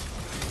stand there!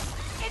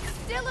 It's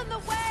still in the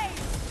way!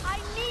 I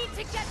need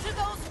to get to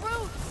those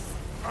roots!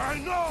 I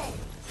know!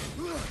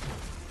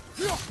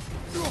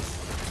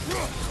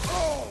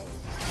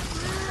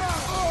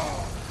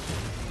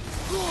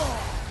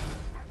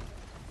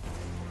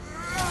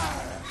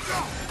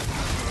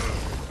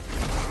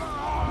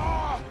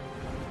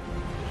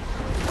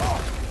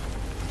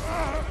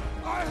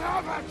 I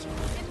have it!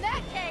 In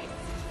that case,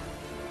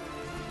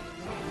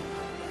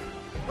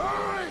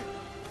 Hurry!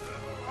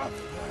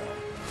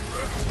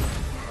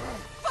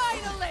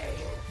 finally!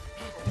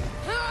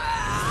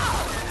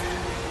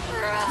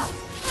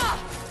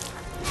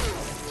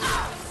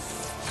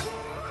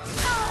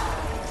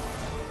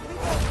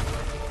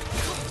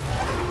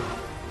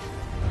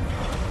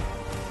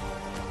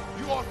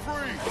 You are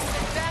free!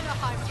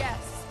 Vanaheim,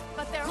 yes,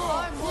 but there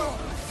are more.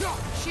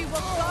 She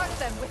will guard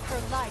them with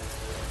her light.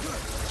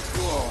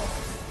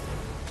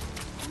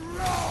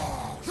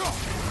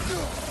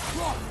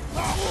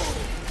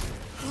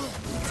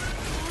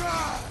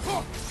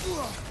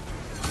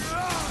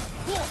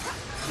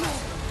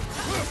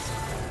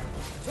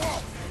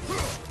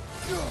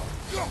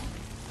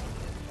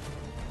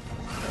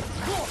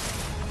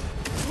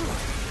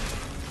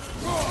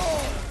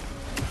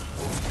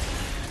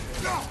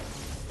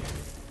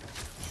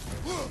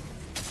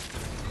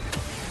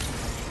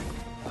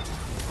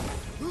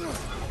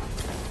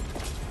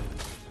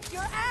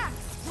 Your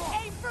axe!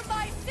 Aim for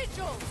my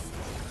sigils!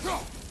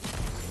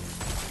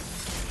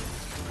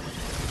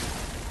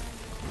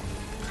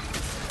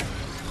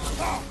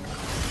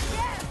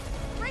 Yes!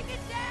 Bring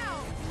it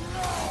down!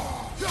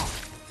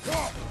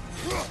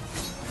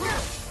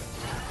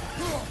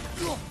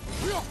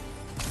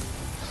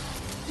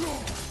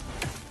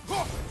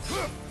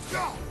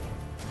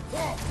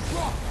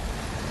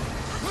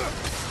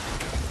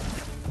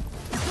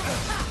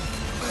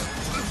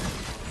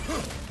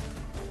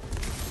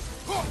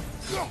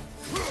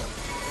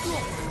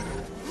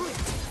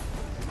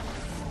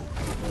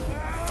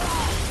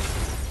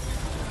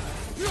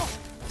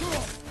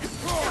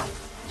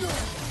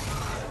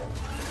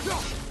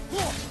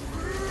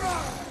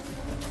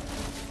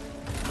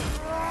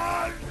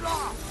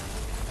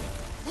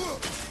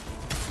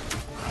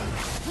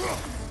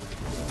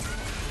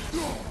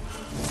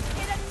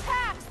 It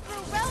attacks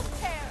through realm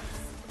tears!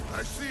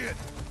 I see it.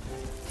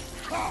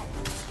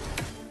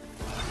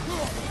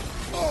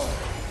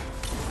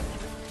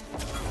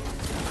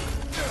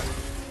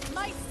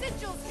 My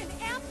sigils can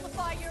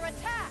amplify your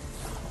attacks!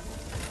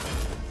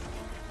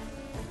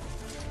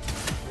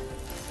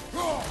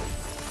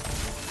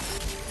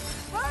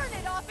 Burn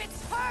it off its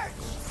perch!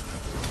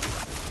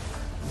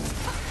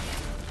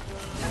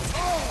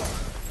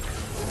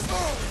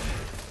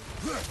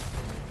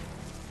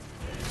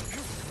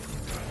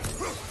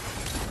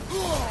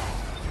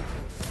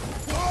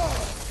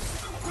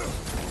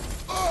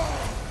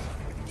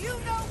 You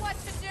know what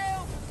to do!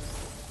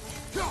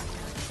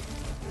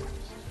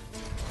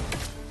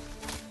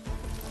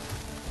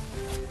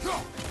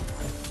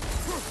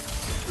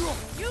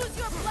 Use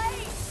your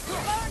blade!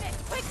 Burn it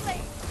quickly!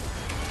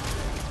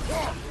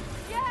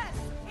 Yes!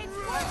 It's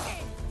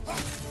working!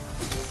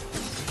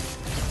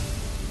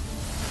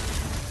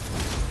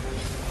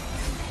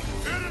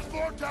 It is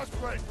more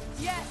desperate.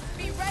 Yes!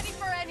 Be ready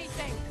for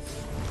anything!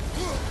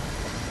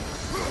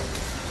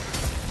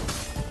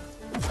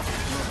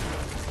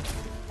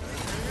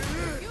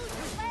 Use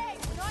your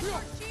legs, not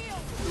your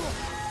shield!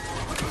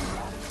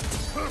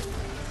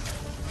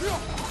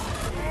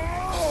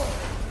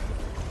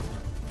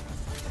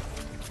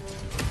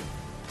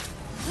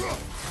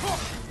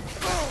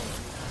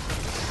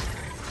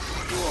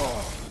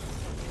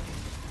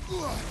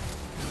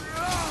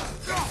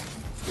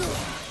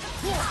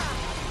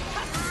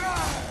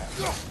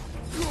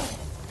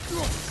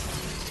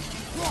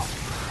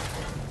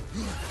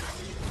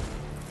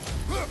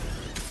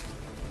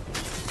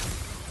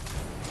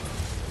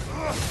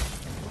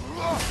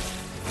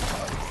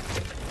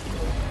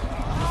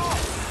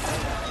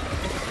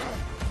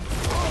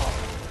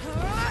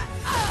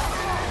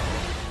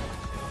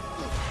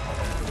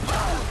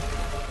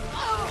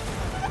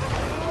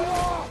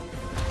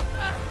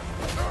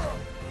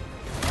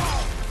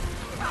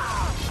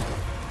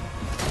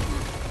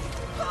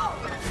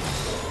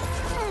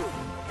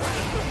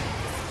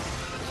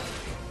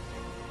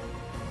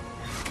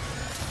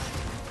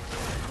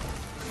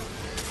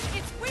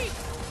 It's weak!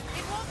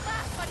 It won't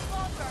last much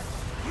longer!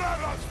 Let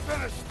us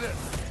finish this.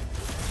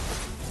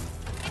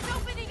 It's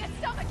opening its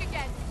stomach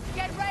again!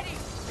 Get ready!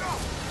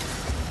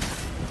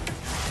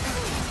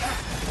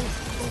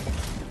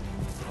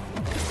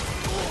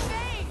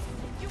 Evade!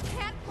 You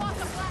can't block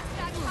a blast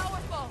that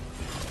powerful!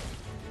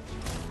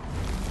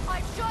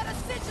 I've shot a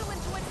sigil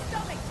into its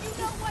stomach! You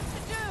know what to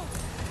do!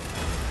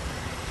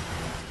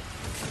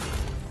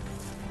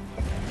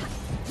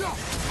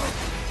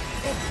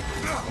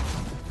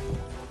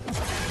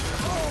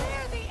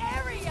 Clear the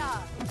area!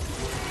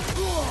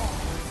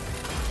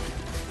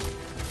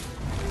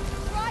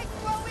 Try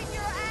throwing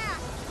your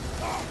axe!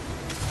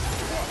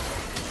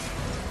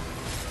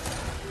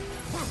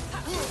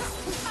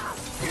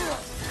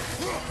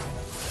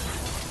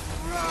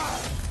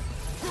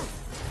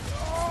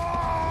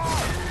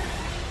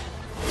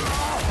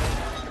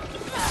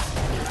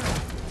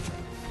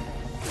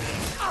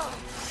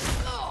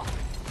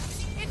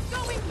 It's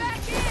going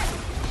back in!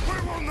 We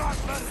will not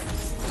let it.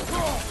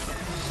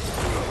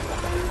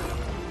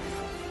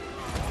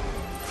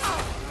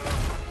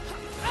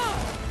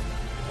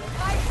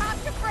 I have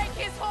to break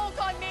his hold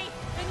on me,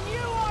 and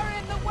you are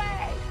in the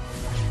way!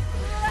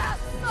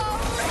 That's so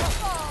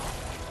ritual!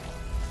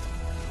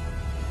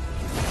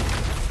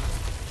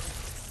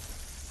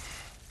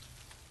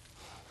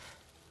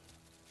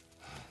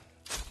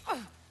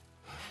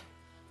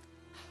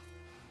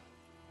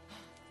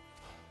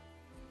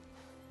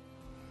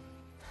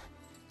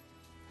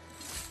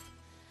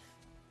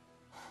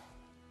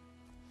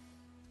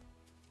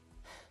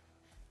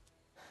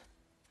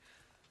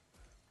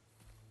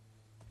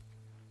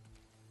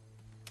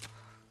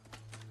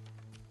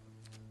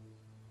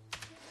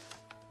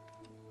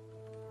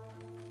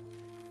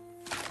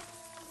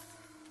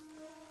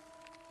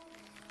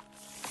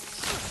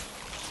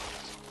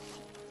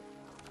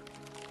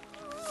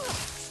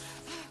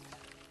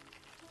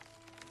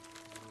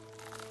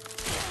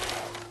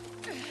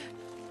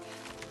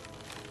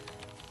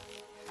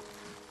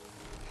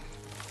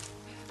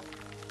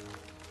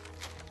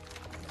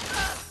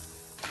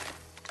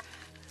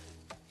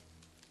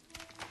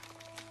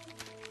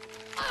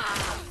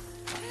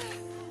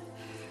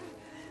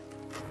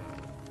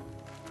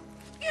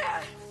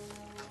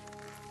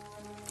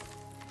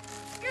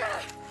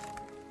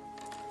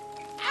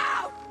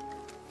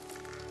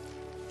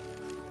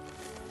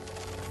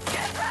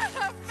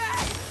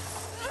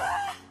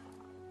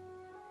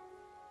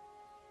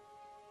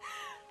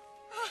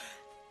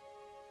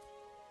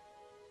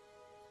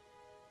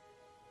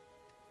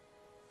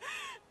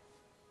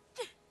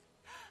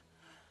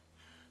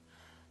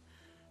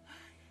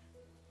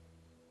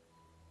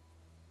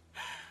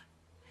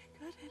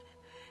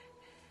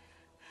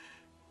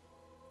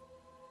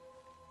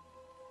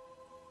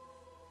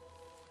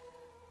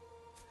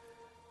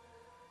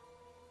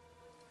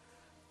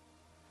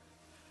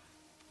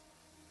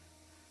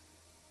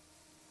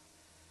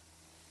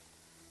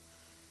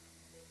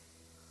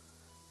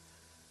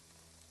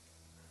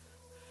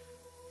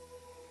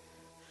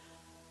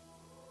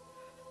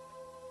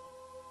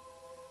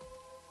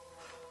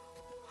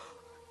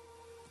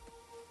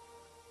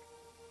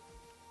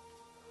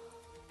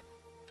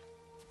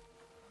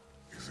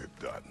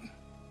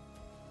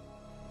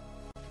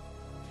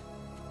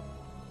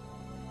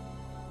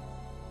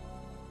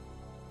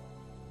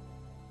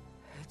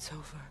 It's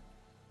over.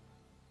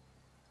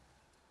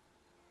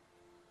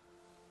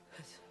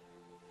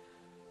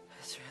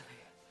 It's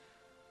really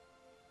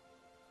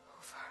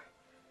over.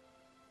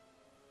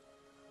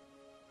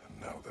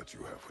 And now that you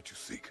have what you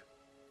seek,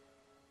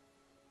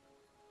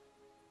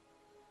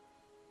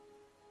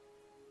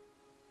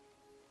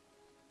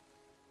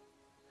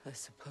 I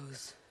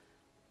suppose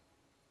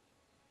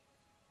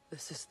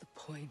this is the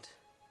point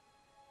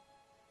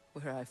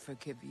where I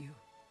forgive you,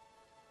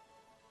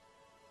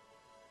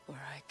 or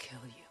I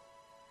kill you.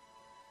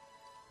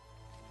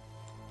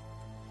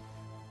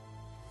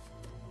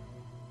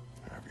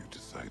 have you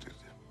decided?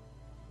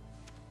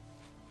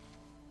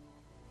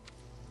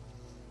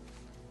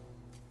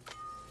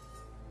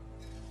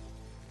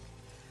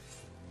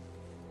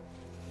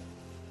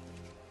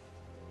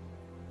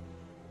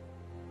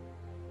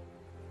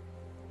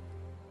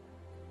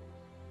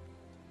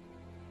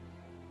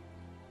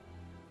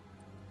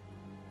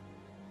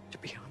 To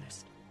be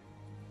honest,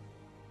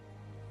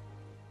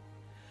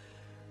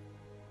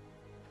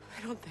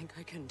 I don't think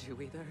I can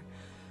do either.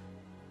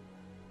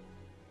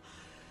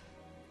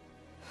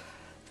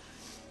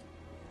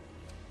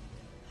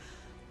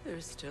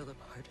 There's still a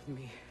part of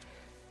me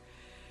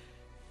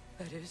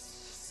that is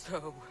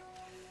so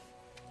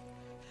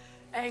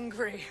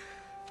angry.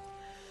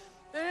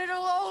 And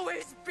it'll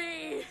always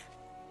be.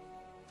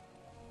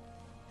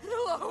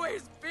 It'll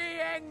always be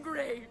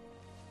angry.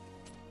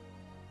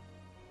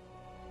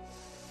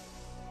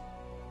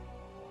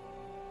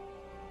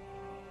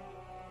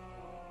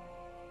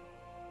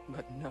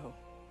 But no.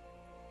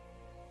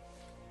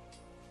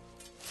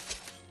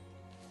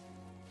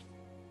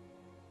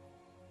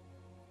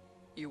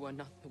 You are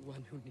not the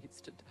one who needs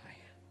to die.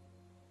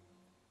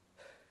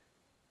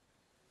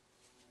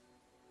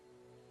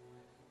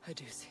 I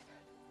do see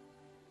that.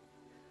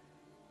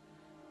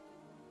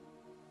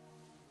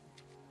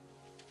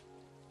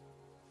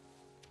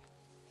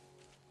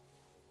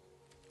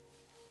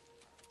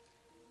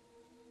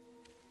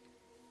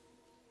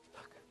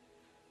 Look.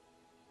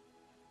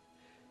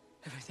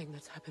 Everything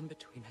that's happened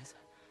between us.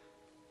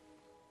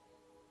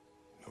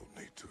 No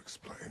need to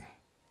explain.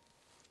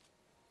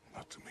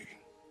 Not to me.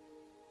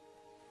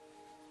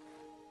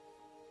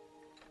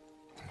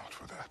 Not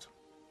for that.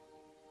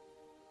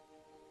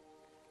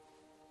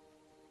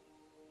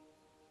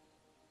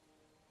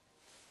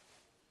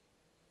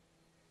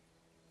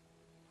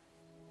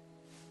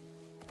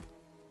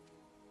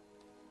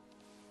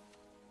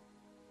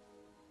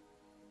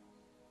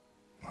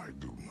 I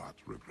do not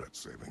regret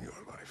saving your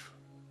life,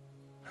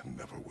 and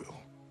never will.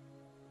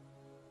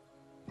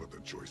 But the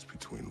choice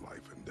between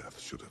life and death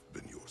should have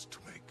been yours to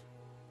make.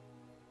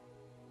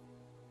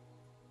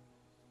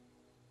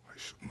 I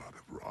should not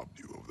have robbed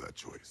you of that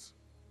choice.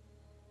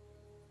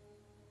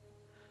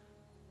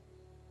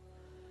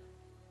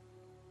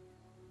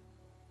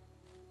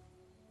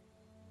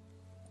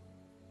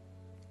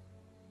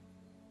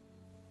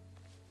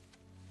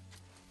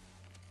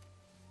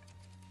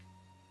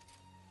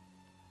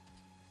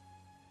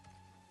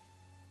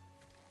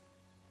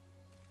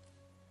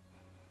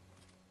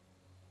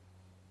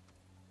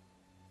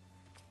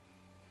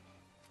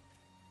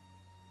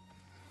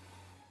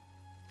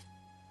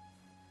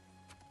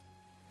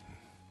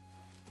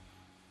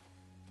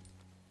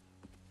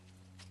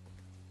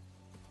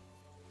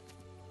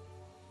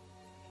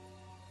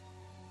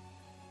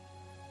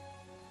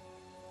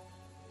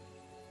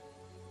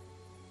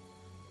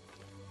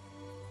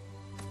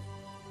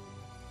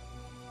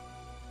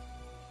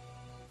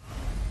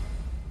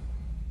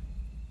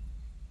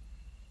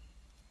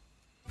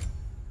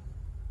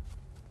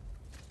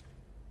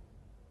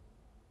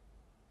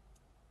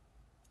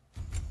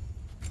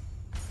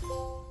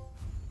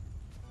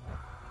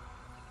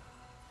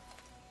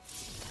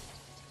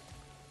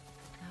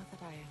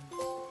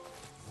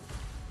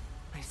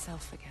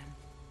 Myself again.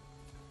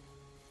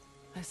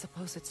 I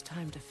suppose it's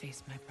time to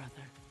face my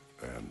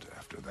brother. And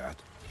after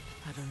that?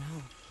 I don't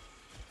know.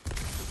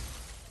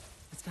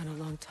 It's been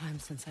a long time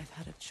since I've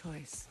had a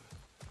choice.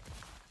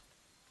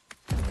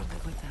 I'll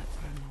live with that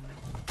for a moment.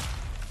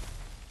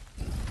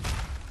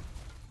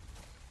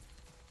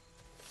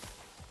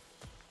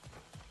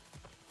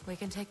 We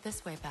can take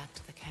this way back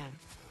to the camp.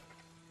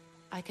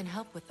 I can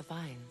help with the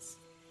vines.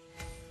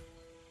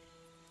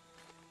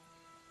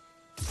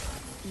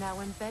 Now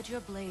embed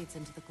your blades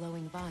into the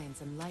glowing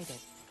vines and light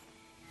it.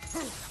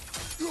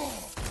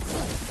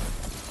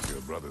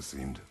 Your brother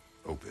seemed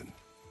open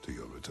to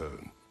your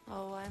return.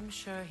 Oh, I'm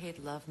sure he'd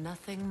love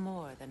nothing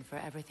more than for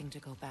everything to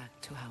go back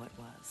to how it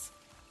was,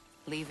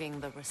 leaving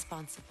the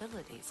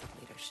responsibilities of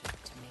leadership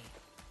to me.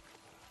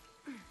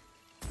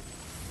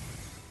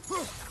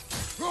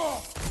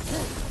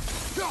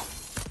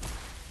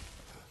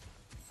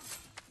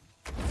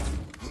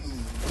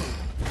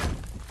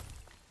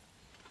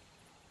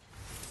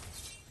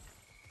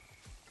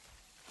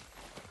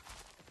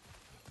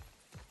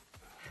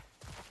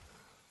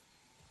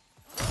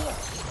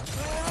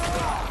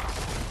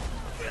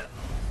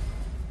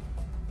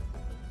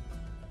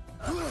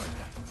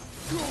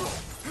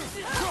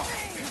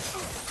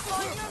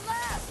 On your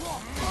left!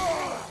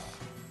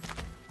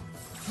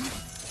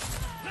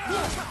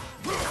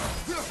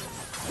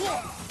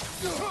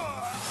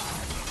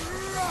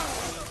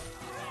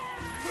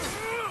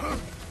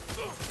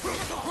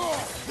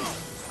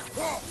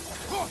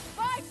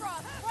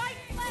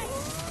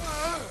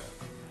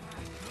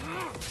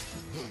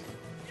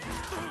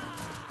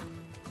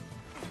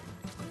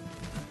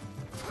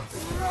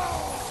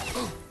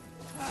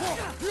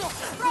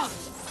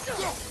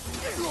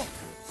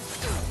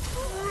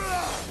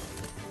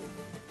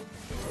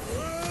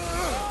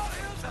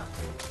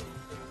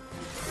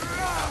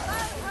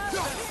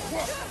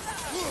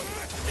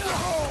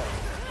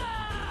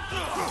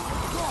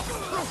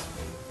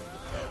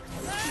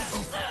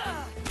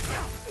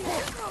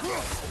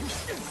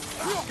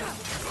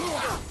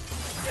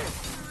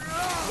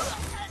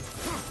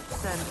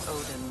 Send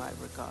Odin my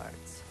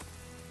regards.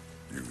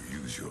 You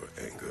use your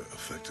anger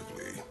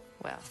effectively.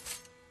 Well,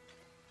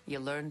 you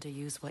learn to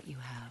use what you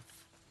have.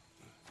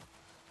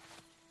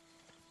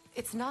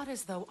 It's not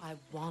as though I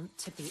want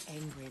to be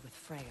angry with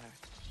Freyr.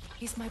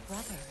 He's my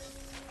brother.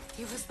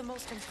 He was the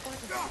most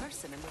important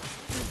person in this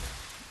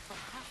for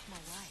half my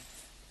life.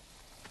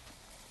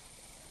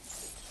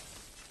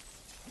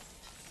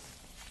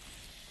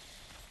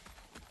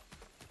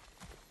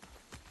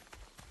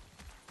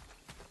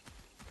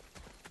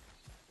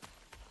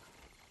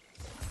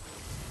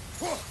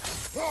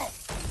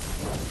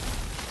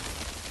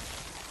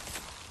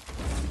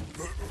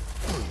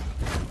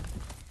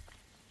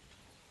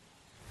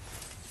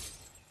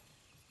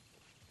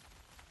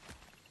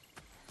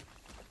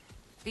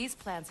 These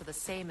plants are the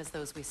same as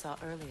those we saw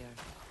earlier.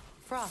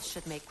 Frost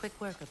should make quick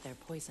work of their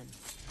poison.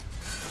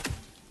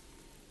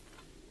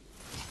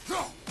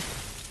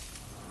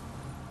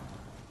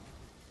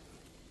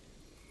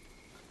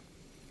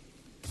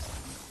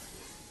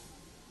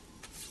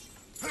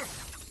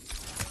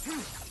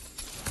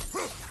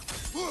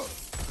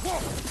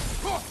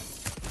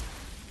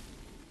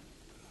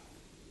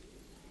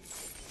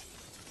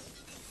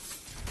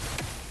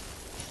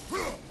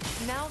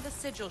 Now the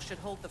sigil should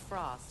hold the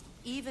frost,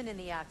 even in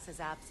the axe's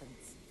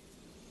absence.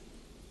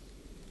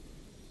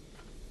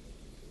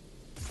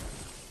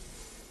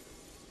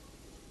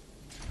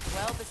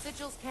 Well, the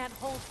sigils can't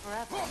hold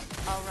forever.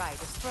 All right,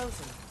 it's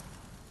frozen.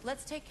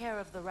 Let's take care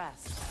of the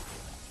rest.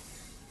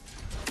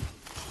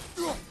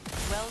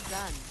 Well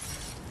done.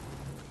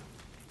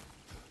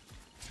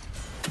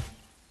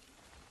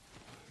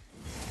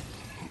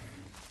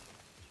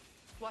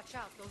 Watch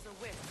out, those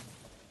are wisps.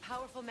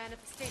 Powerful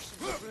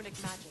manifestations of runic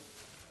magic.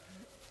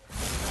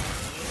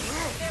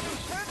 They're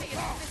impervious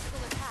to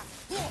physical attack.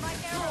 My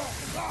arrows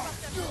can disrupt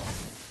their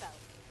protection spell.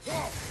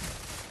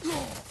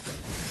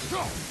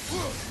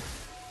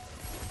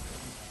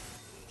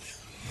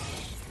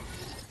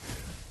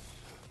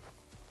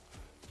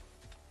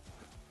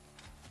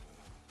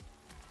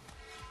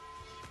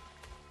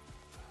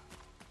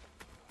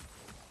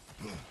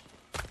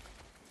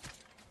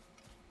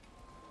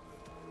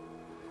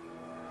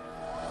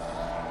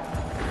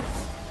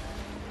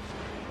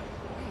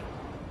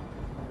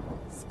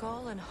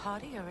 Skoll and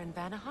Hati are in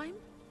Vanaheim?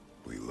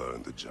 We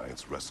learned the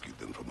giants rescued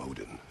them from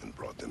Odin and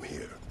brought them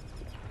here.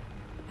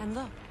 And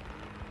look,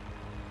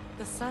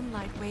 the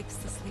sunlight wakes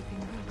the sleeping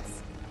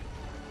roots.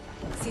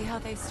 See how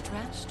they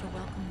stretch to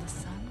welcome the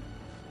sun?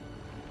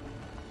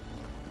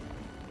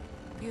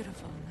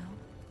 Beautiful,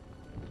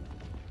 no?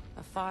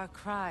 A far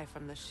cry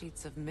from the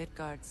sheets of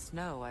Midgard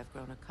snow I've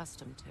grown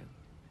accustomed to.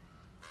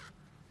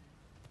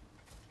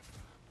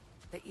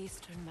 The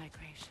Eastern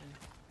Migration.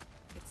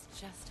 It's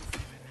just as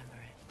I remember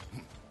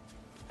it.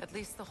 At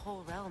least the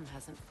whole realm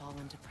hasn't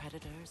fallen to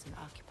predators and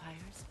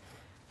occupiers.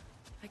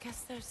 I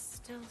guess there's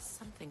still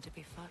something to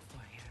be fought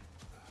for here.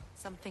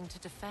 Something to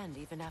defend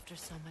even after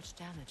so much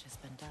damage has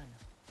been done.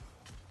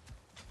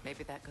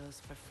 Maybe that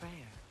goes for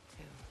Freyr,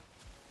 too.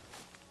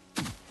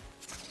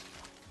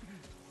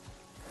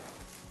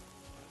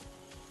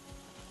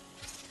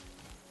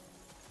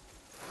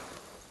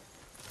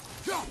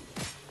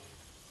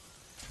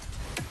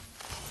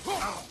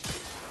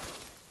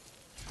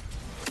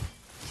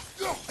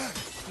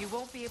 You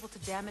won't be able to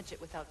damage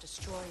it without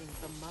destroying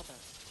the mother.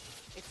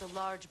 It's a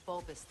large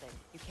bulbous thing.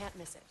 You can't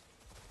miss it.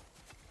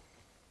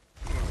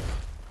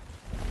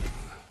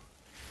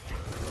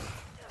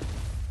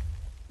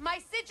 My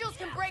sigils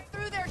can break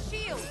through their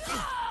shields!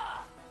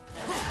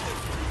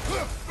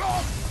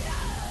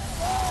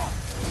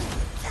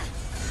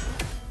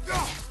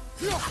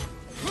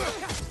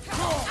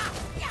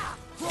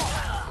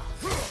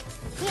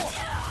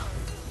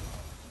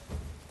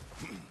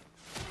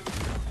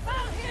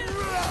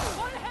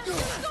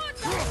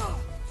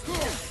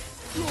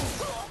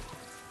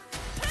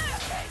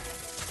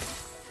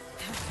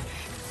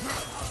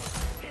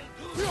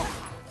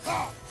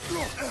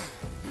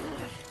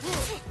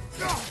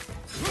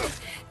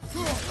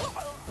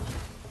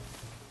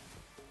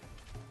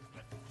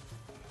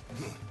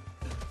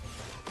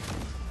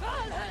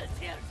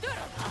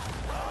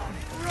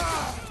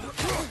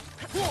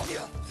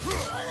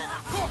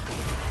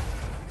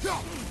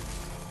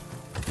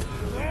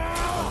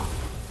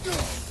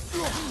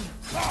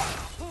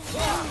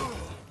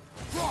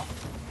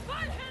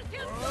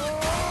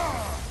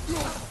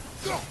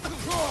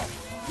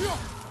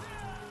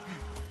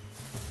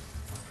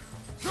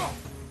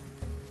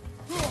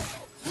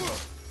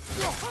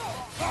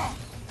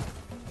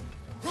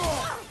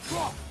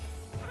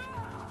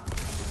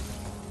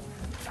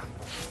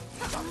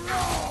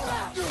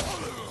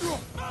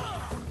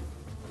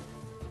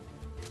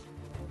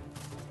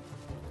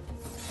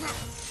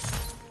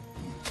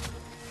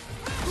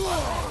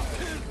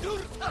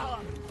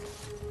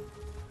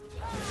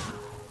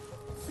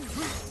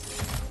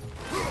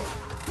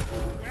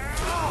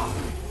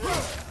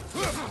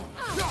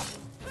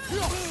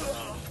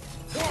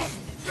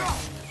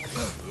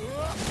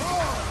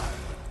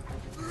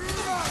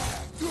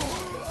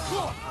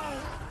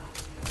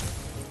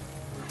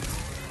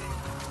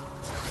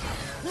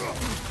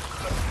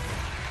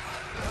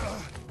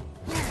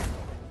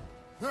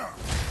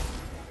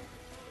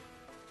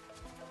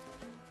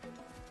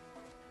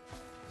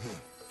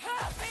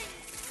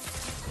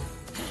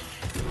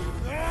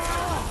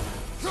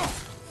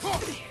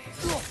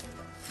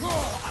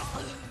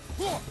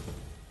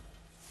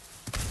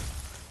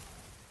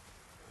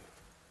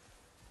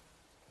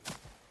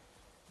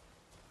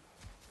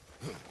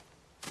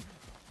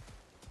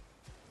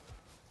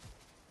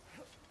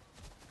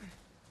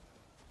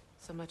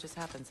 So much has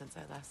happened since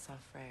I last saw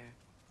Freyr.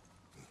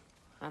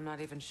 I'm not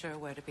even sure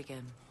where to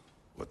begin.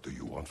 What do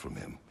you want from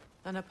him?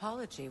 An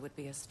apology would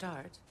be a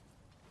start.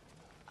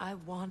 I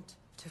want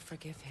to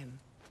forgive him.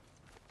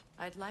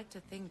 I'd like to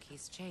think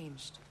he's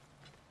changed.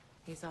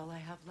 He's all I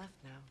have left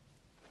now.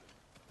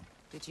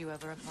 Did you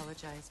ever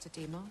apologize to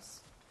Deimos?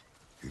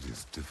 It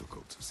is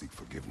difficult to seek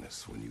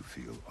forgiveness when you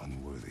feel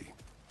unworthy.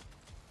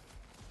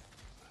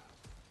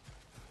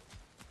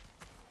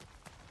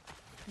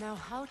 Now,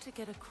 how to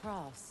get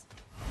across?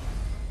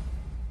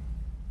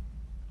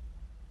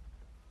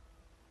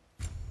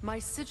 My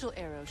sigil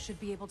arrow should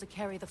be able to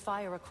carry the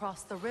fire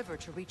across the river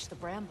to reach the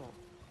bramble.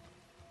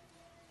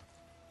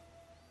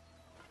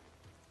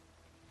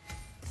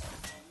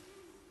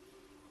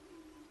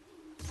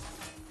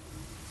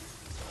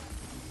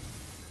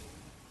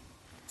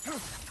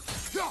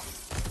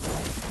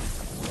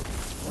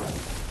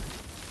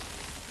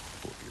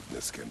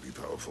 Forgiveness can be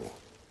powerful,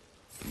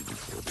 even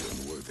for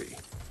the unworthy.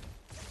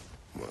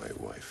 My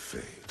wife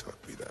Faye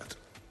taught me that.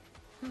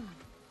 Well,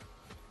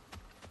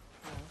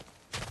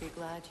 be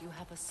glad you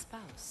have a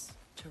spouse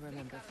to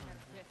remember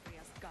fondly.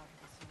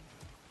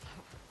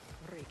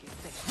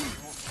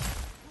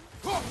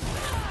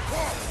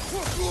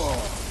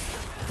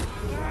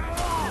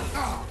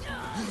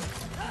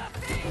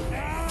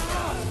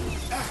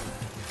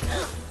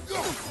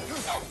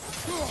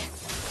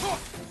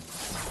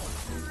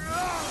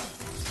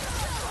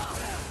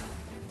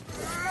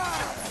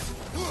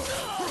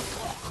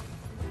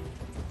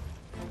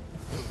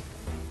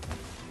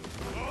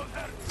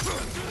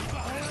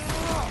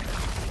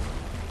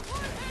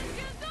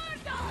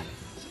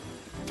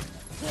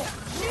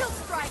 Shield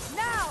strike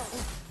now!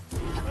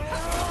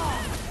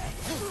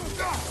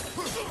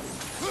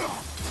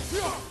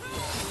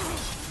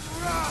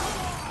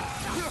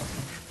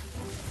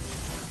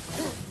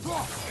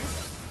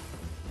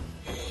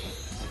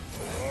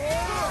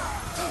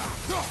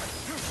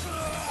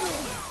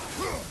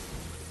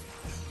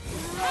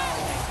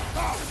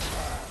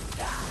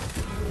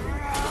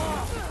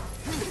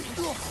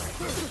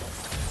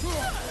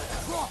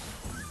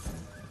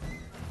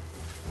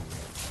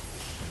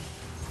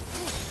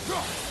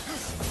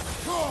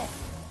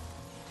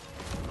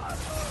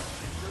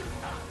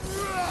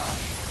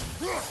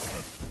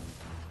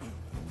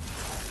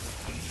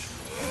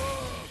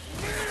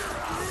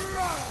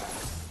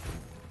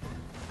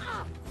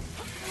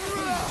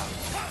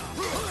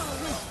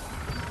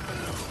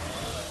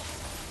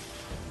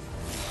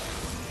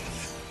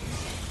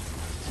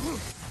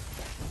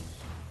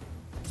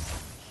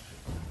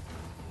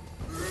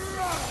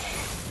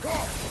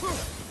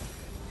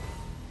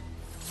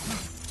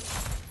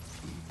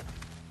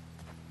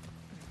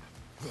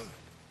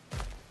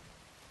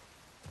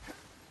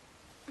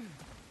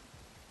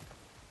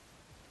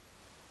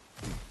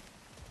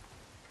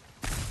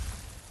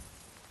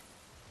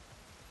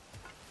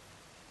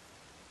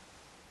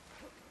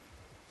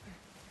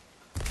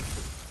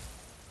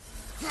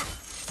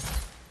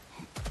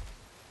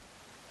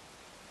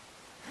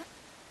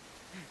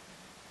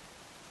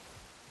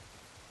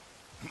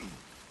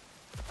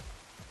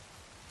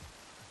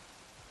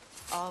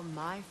 All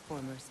my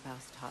former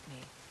spouse taught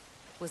me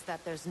was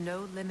that there's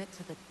no limit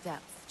to the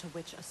depth to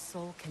which a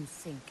soul can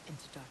sink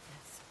into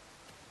darkness.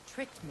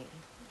 Tricked me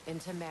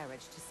into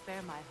marriage to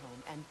spare my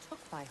home and took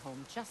my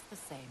home just the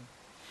same.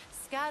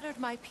 Scattered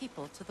my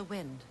people to the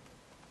wind.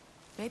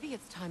 Maybe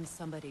it's time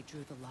somebody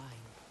drew the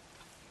line.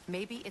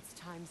 Maybe it's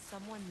time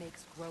someone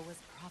makes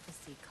Groa's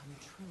prophecy come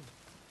true.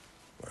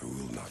 I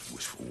will not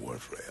wish for war,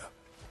 Freya.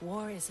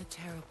 War is a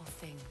terrible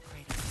thing,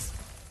 Kratos.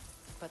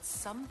 But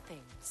some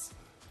things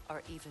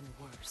are even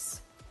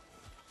worse.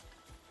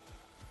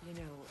 You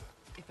know,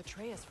 if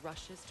Atreus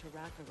rushes to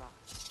Ragnarok,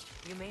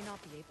 you may not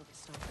be able to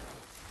stop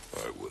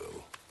him. I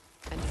will.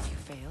 And if you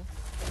fail?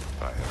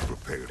 I have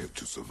prepared him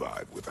to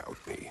survive without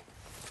me,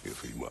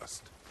 if he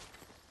must.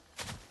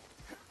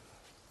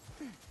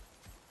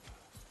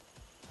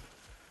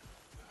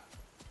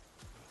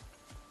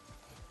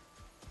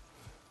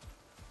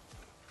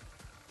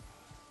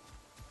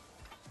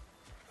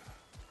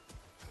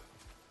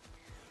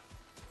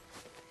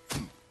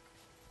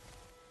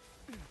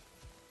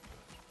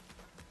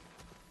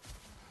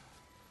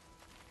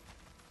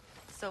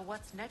 So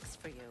what's next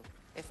for you,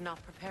 if not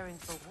preparing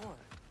for war?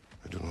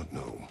 I do not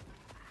know,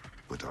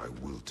 but I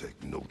will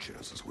take no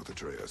chances with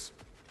Atreus.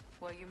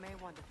 Well, you may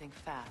want to think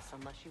fast,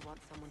 unless you want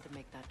someone to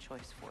make that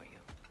choice for you.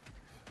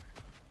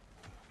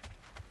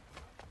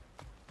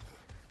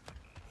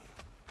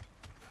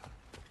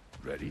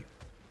 Ready?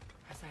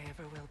 As I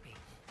ever will be.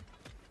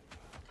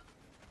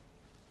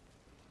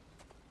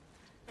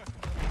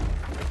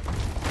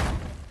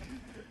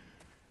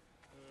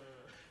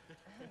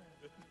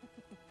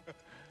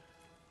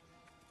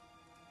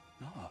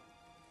 No.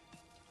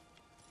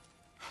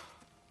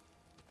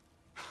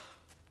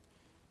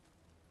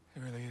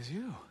 It really is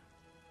you.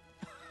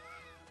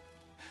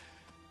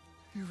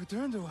 You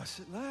returned to us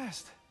at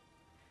last.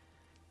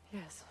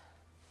 Yes.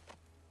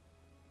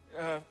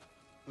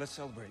 Let's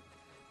celebrate.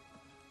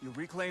 You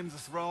reclaim the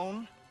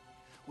throne.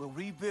 We'll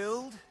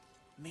rebuild.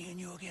 Me and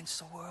you against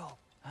the world.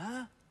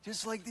 Huh?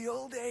 Just like the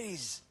old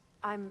days.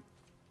 I'm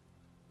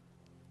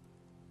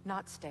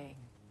not staying.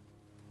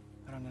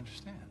 I don't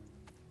understand.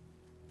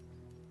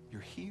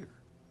 You're here.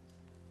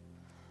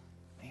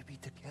 Maybe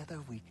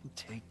together we can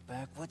take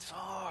back what's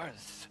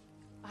ours.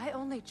 I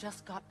only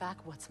just got back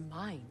what's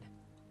mine.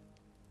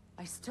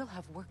 I still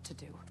have work to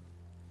do.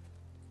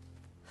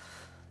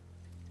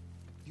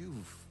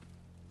 You've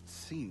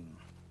seen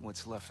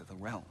what's left of the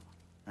realm,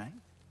 right?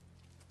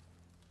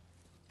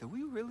 Do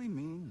we really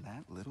mean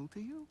that little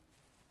to you?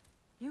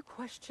 You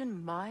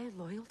question my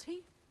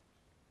loyalty?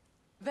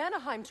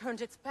 Vanaheim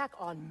turned its back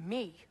on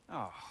me.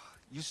 Oh,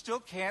 you still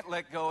can't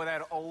let go of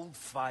that old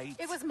fight?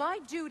 It was my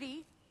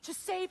duty to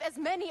save as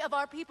many of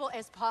our people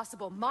as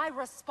possible. My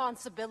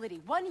responsibility.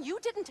 One you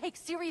didn't take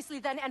seriously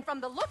then, and from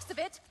the looks of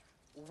it,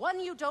 one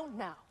you don't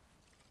now.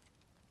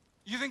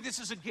 You think this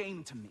is a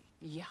game to me?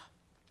 Yeah.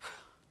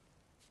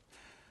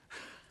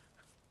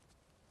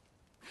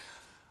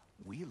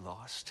 We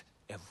lost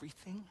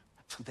everything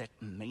to that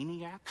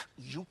maniac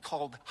you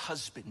called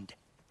husband.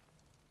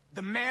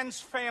 The man's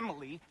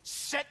family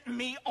set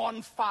me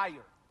on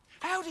fire.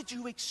 How did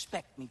you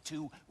expect me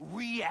to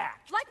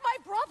react? Like my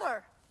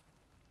brother!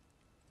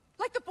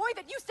 Like the boy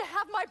that used to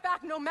have my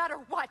back no matter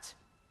what!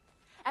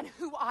 And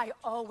who I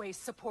always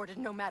supported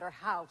no matter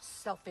how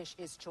selfish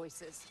his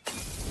choices.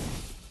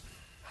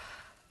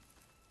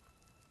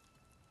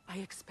 I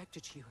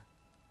expected you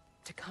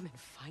to come and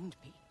find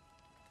me.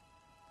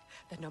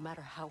 That no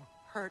matter how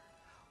hurt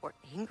or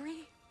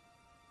angry,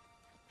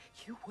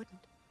 you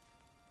wouldn't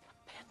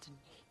abandon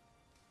me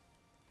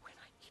when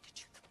I needed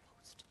you the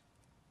most.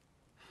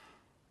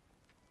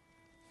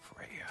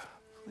 Freya,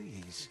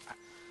 please.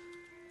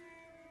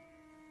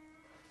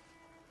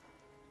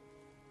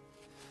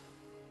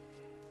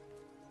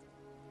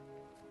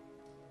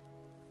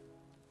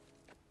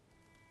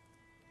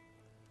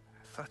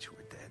 I thought you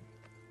were dead.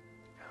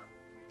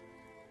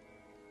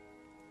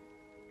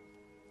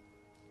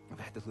 I've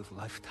had to live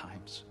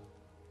lifetimes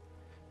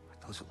with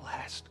those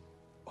last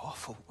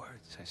awful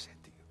words I said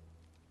to you.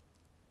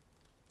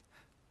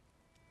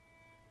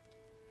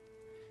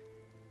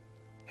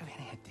 You have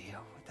any idea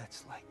what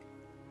that's like?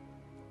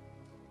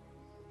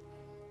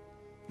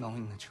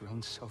 Knowing that your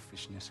own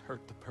selfishness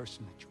hurt the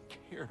person that you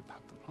cared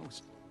about the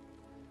most.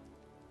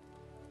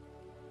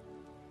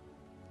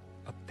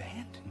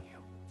 Abandon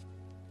you.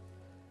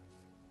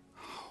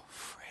 Oh,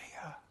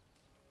 Freya.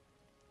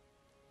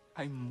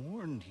 I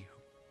mourned you.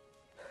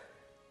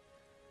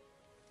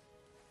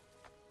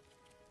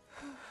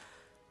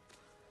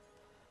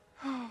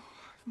 Oh,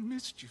 I've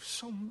missed you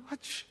so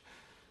much.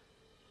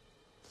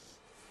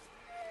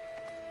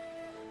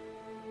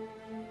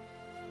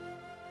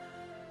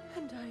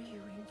 And are you,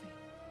 Ingvi?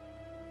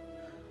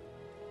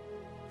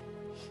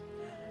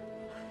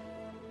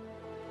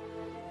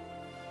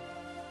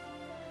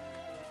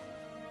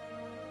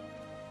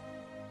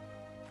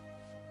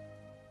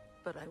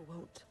 But I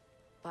won't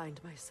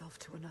bind myself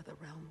to another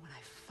realm when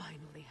I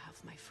finally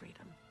have my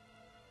freedom.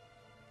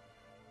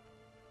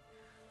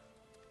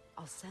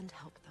 I'll send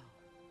help, though.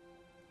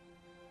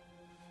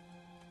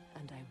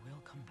 And I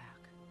will come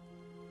back.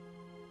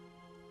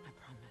 I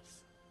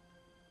promise.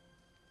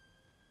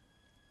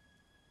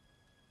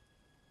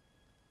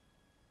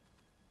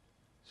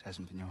 This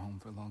hasn't been your home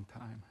for a long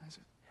time, has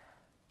it?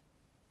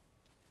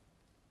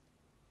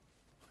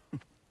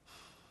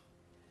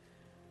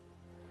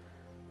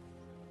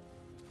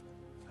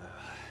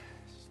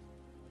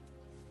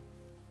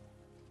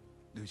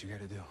 Do what you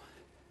gotta do.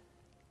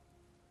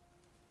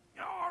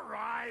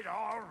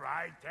 All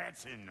right,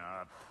 that's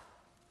enough.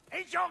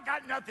 Ain't y'all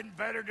got nothing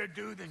better to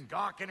do than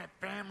gawking at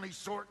family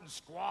sorting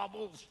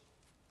squabbles?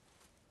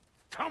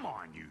 Come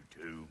on, you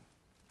two.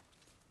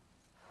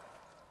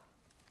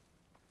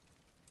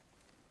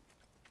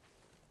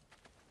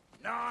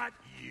 Not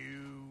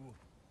you.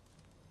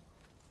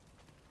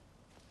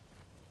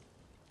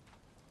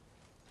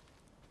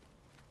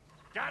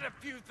 Got a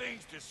few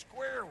things to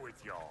square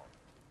with y'all.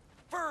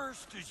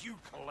 First is you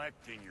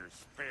collecting your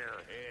spare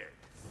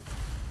heads.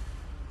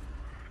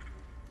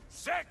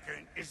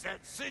 Second is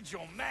that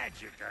sigil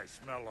magic I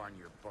smell on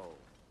your bow.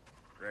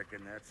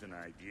 Reckon that's an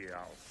idea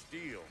I'll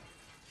steal.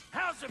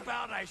 How's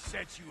about I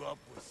set you up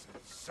with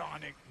some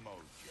sonic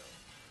mojo?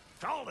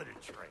 Call it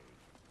a trade.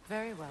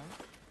 Very well.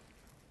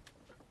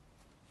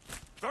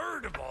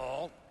 Third of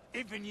all,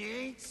 if you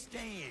ain't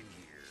staying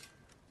here,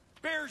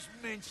 bears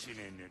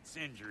mentioning that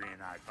Sindri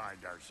and I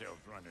find ourselves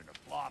running a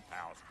flop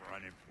house for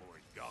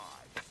unemployed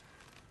gods.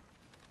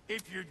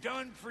 If you're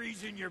done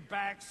freezing your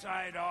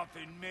backside off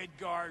in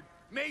Midgard,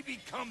 maybe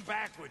come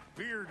back with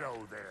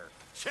Beardo there.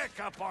 Check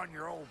up on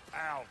your old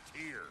pal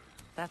Tyr.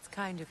 That's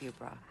kind of you,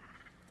 brah.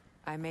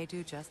 I may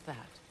do just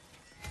that.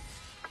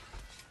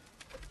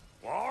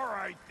 Well, all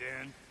right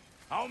then.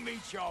 I'll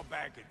meet y'all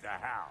back at the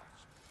house.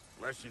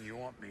 Unless you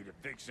want me to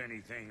fix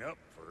anything up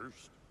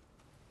first.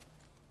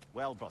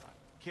 Well, brother,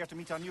 care to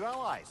meet our new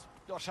allies?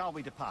 Or shall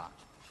we depart?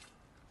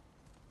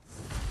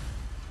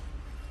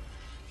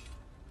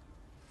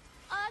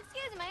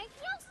 Excuse me,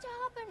 can y'all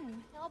stop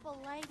and help a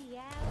lady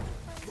out,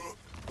 please?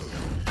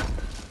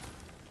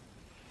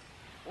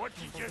 What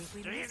you Can't just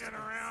believe we missed standing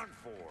this. around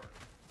for?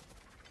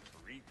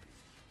 Creepy.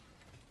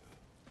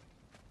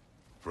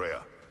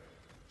 Freya,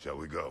 shall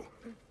we go?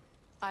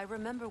 I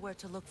remember where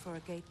to look for a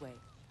gateway.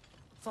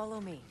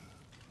 Follow me.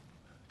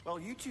 Well,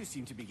 you two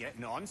seem to be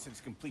getting on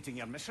since completing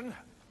your mission.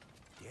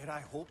 Dare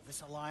I hope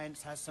this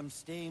alliance has some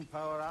staying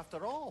power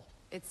after all?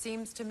 It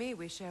seems to me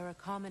we share a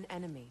common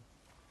enemy.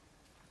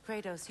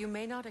 Kratos, you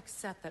may not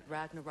accept that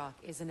Ragnarok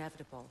is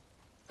inevitable,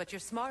 but you're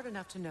smart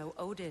enough to know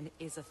Odin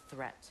is a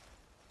threat.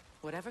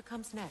 Whatever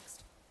comes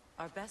next,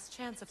 our best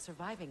chance of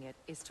surviving it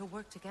is to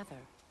work together.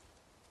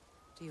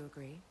 Do you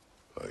agree?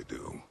 I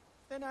do.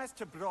 Then as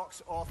to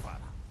Brock's offer,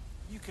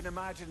 you can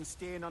imagine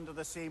staying under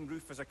the same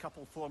roof as a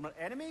couple former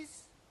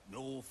enemies?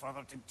 No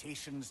further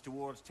temptations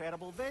towards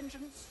terrible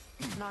vengeance?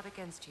 Not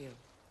against you.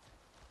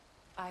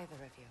 Either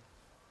of you.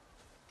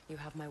 You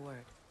have my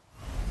word.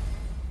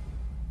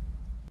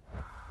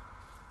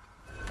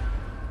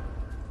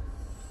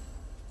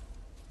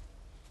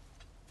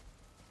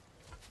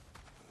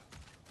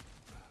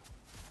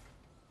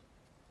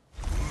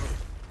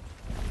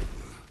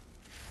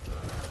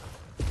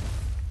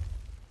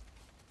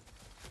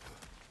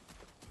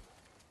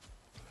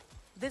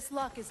 This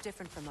lock is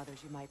different from others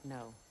you might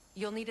know.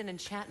 You'll need an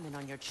enchantment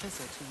on your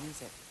chisel to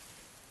use it.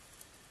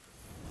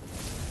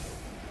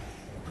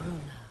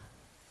 Bruna.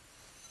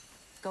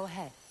 Go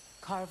ahead.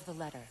 Carve the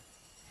letter.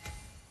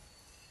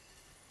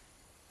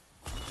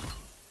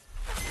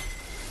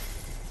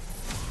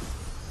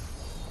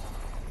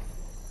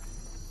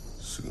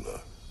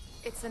 Suna.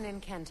 It's an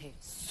incantation.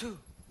 Suna.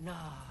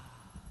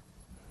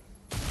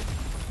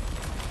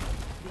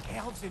 The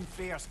elves in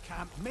Freyr's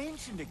camp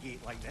mentioned a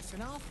gate like this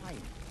in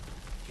Alfheim.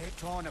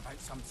 Kept on about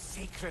some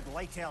sacred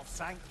light elf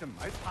sanctum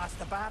out past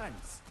the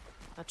barrens.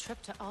 A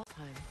trip to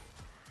Alfheim.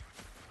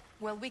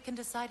 Well, we can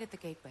decide at the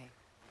gateway.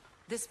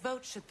 This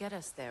boat should get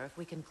us there if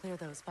we can clear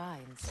those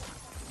vines.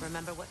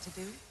 Remember what to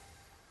do?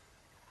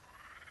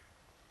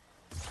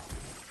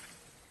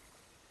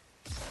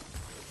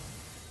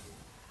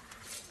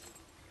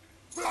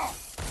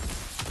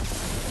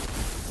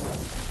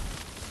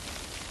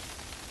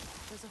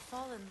 There's a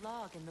fallen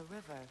log in the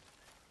river.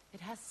 It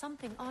has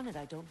something on it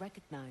I don't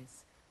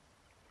recognize.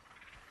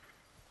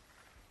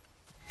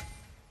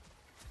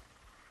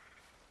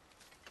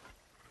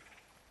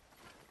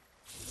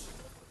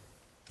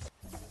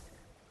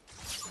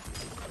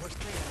 We're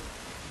clear.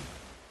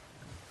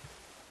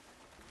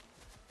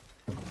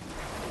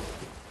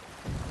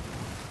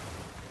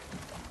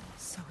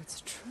 So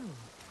it's true.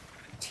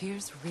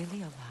 Tyr's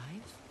really alive?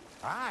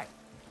 Aye.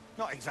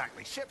 Not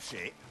exactly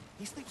shipshape.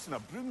 He sleeps in a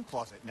broom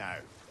closet now.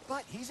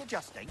 But he's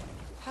adjusting.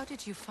 How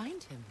did you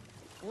find him?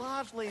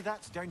 Largely,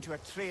 that's down to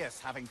Atreus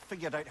having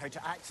figured out how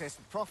to access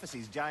the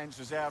prophecies giants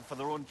reserved for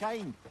their own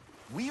kind.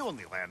 We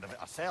only learned of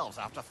it ourselves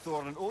after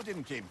Thor and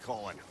Odin came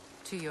calling.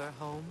 To your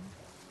home?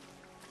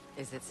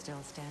 Is it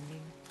still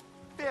standing?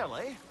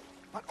 Barely.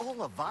 But all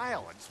the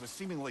violence was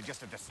seemingly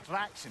just a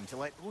distraction to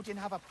let Odin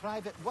have a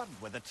private word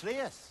with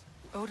Atreus.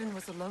 Odin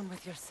was alone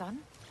with your son?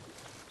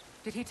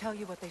 Did he tell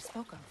you what they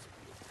spoke of?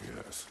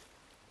 Yes.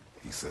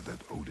 He said that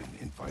Odin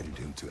invited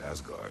him to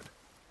Asgard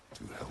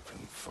to help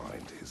him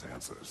find his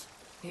answers.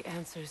 The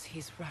answers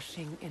he's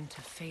rushing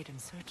into fate in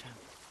search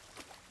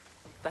of.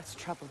 That's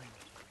troubling.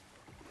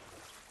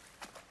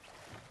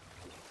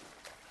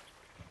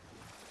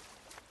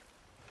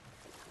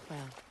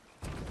 Well,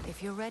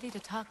 if you're ready to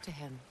talk to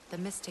him, the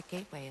Mystic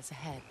Gateway is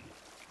ahead.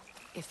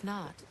 If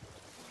not,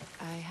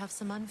 I have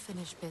some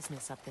unfinished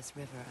business up this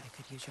river I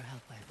could use your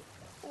help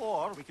with.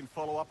 Or we can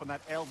follow up on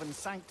that elven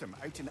sanctum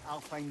out in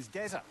Alfheim's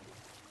desert.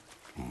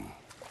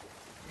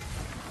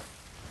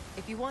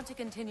 If you want to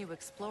continue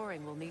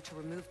exploring, we'll need to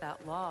remove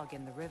that log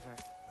in the river.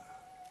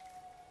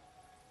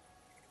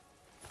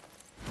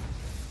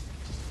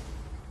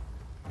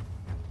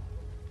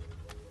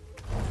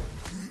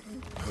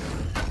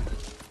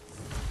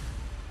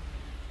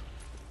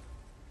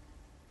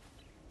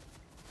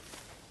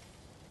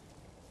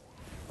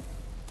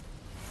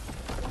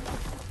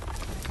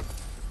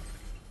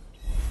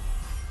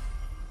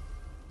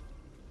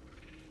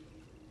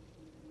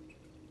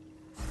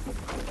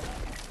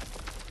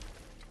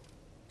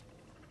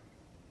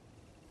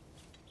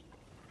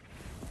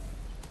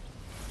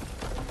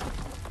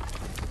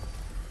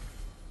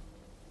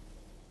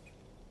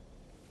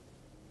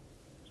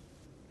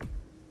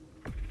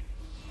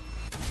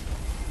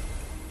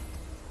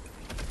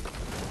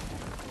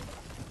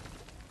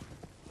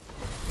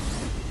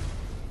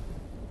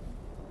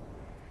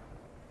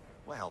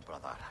 Well,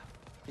 brother,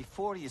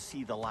 before you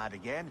see the lad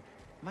again,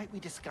 might we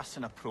discuss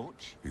an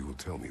approach? He will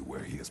tell me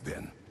where he has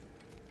been.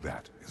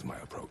 That is my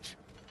approach.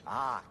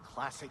 Ah,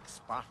 classic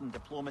Spartan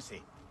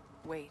diplomacy.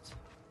 Wait.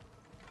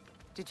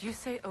 Did you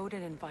say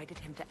Odin invited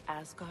him to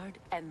Asgard,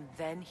 and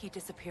then he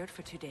disappeared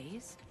for 2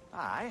 days?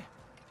 Aye,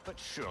 but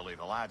surely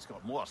the lad's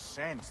got more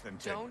sense than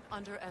to... Don't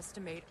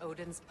underestimate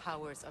Odin's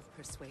powers of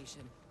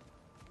persuasion.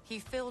 He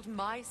filled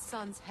my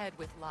son's head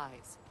with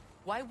lies.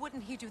 Why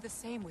wouldn't he do the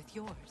same with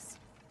yours?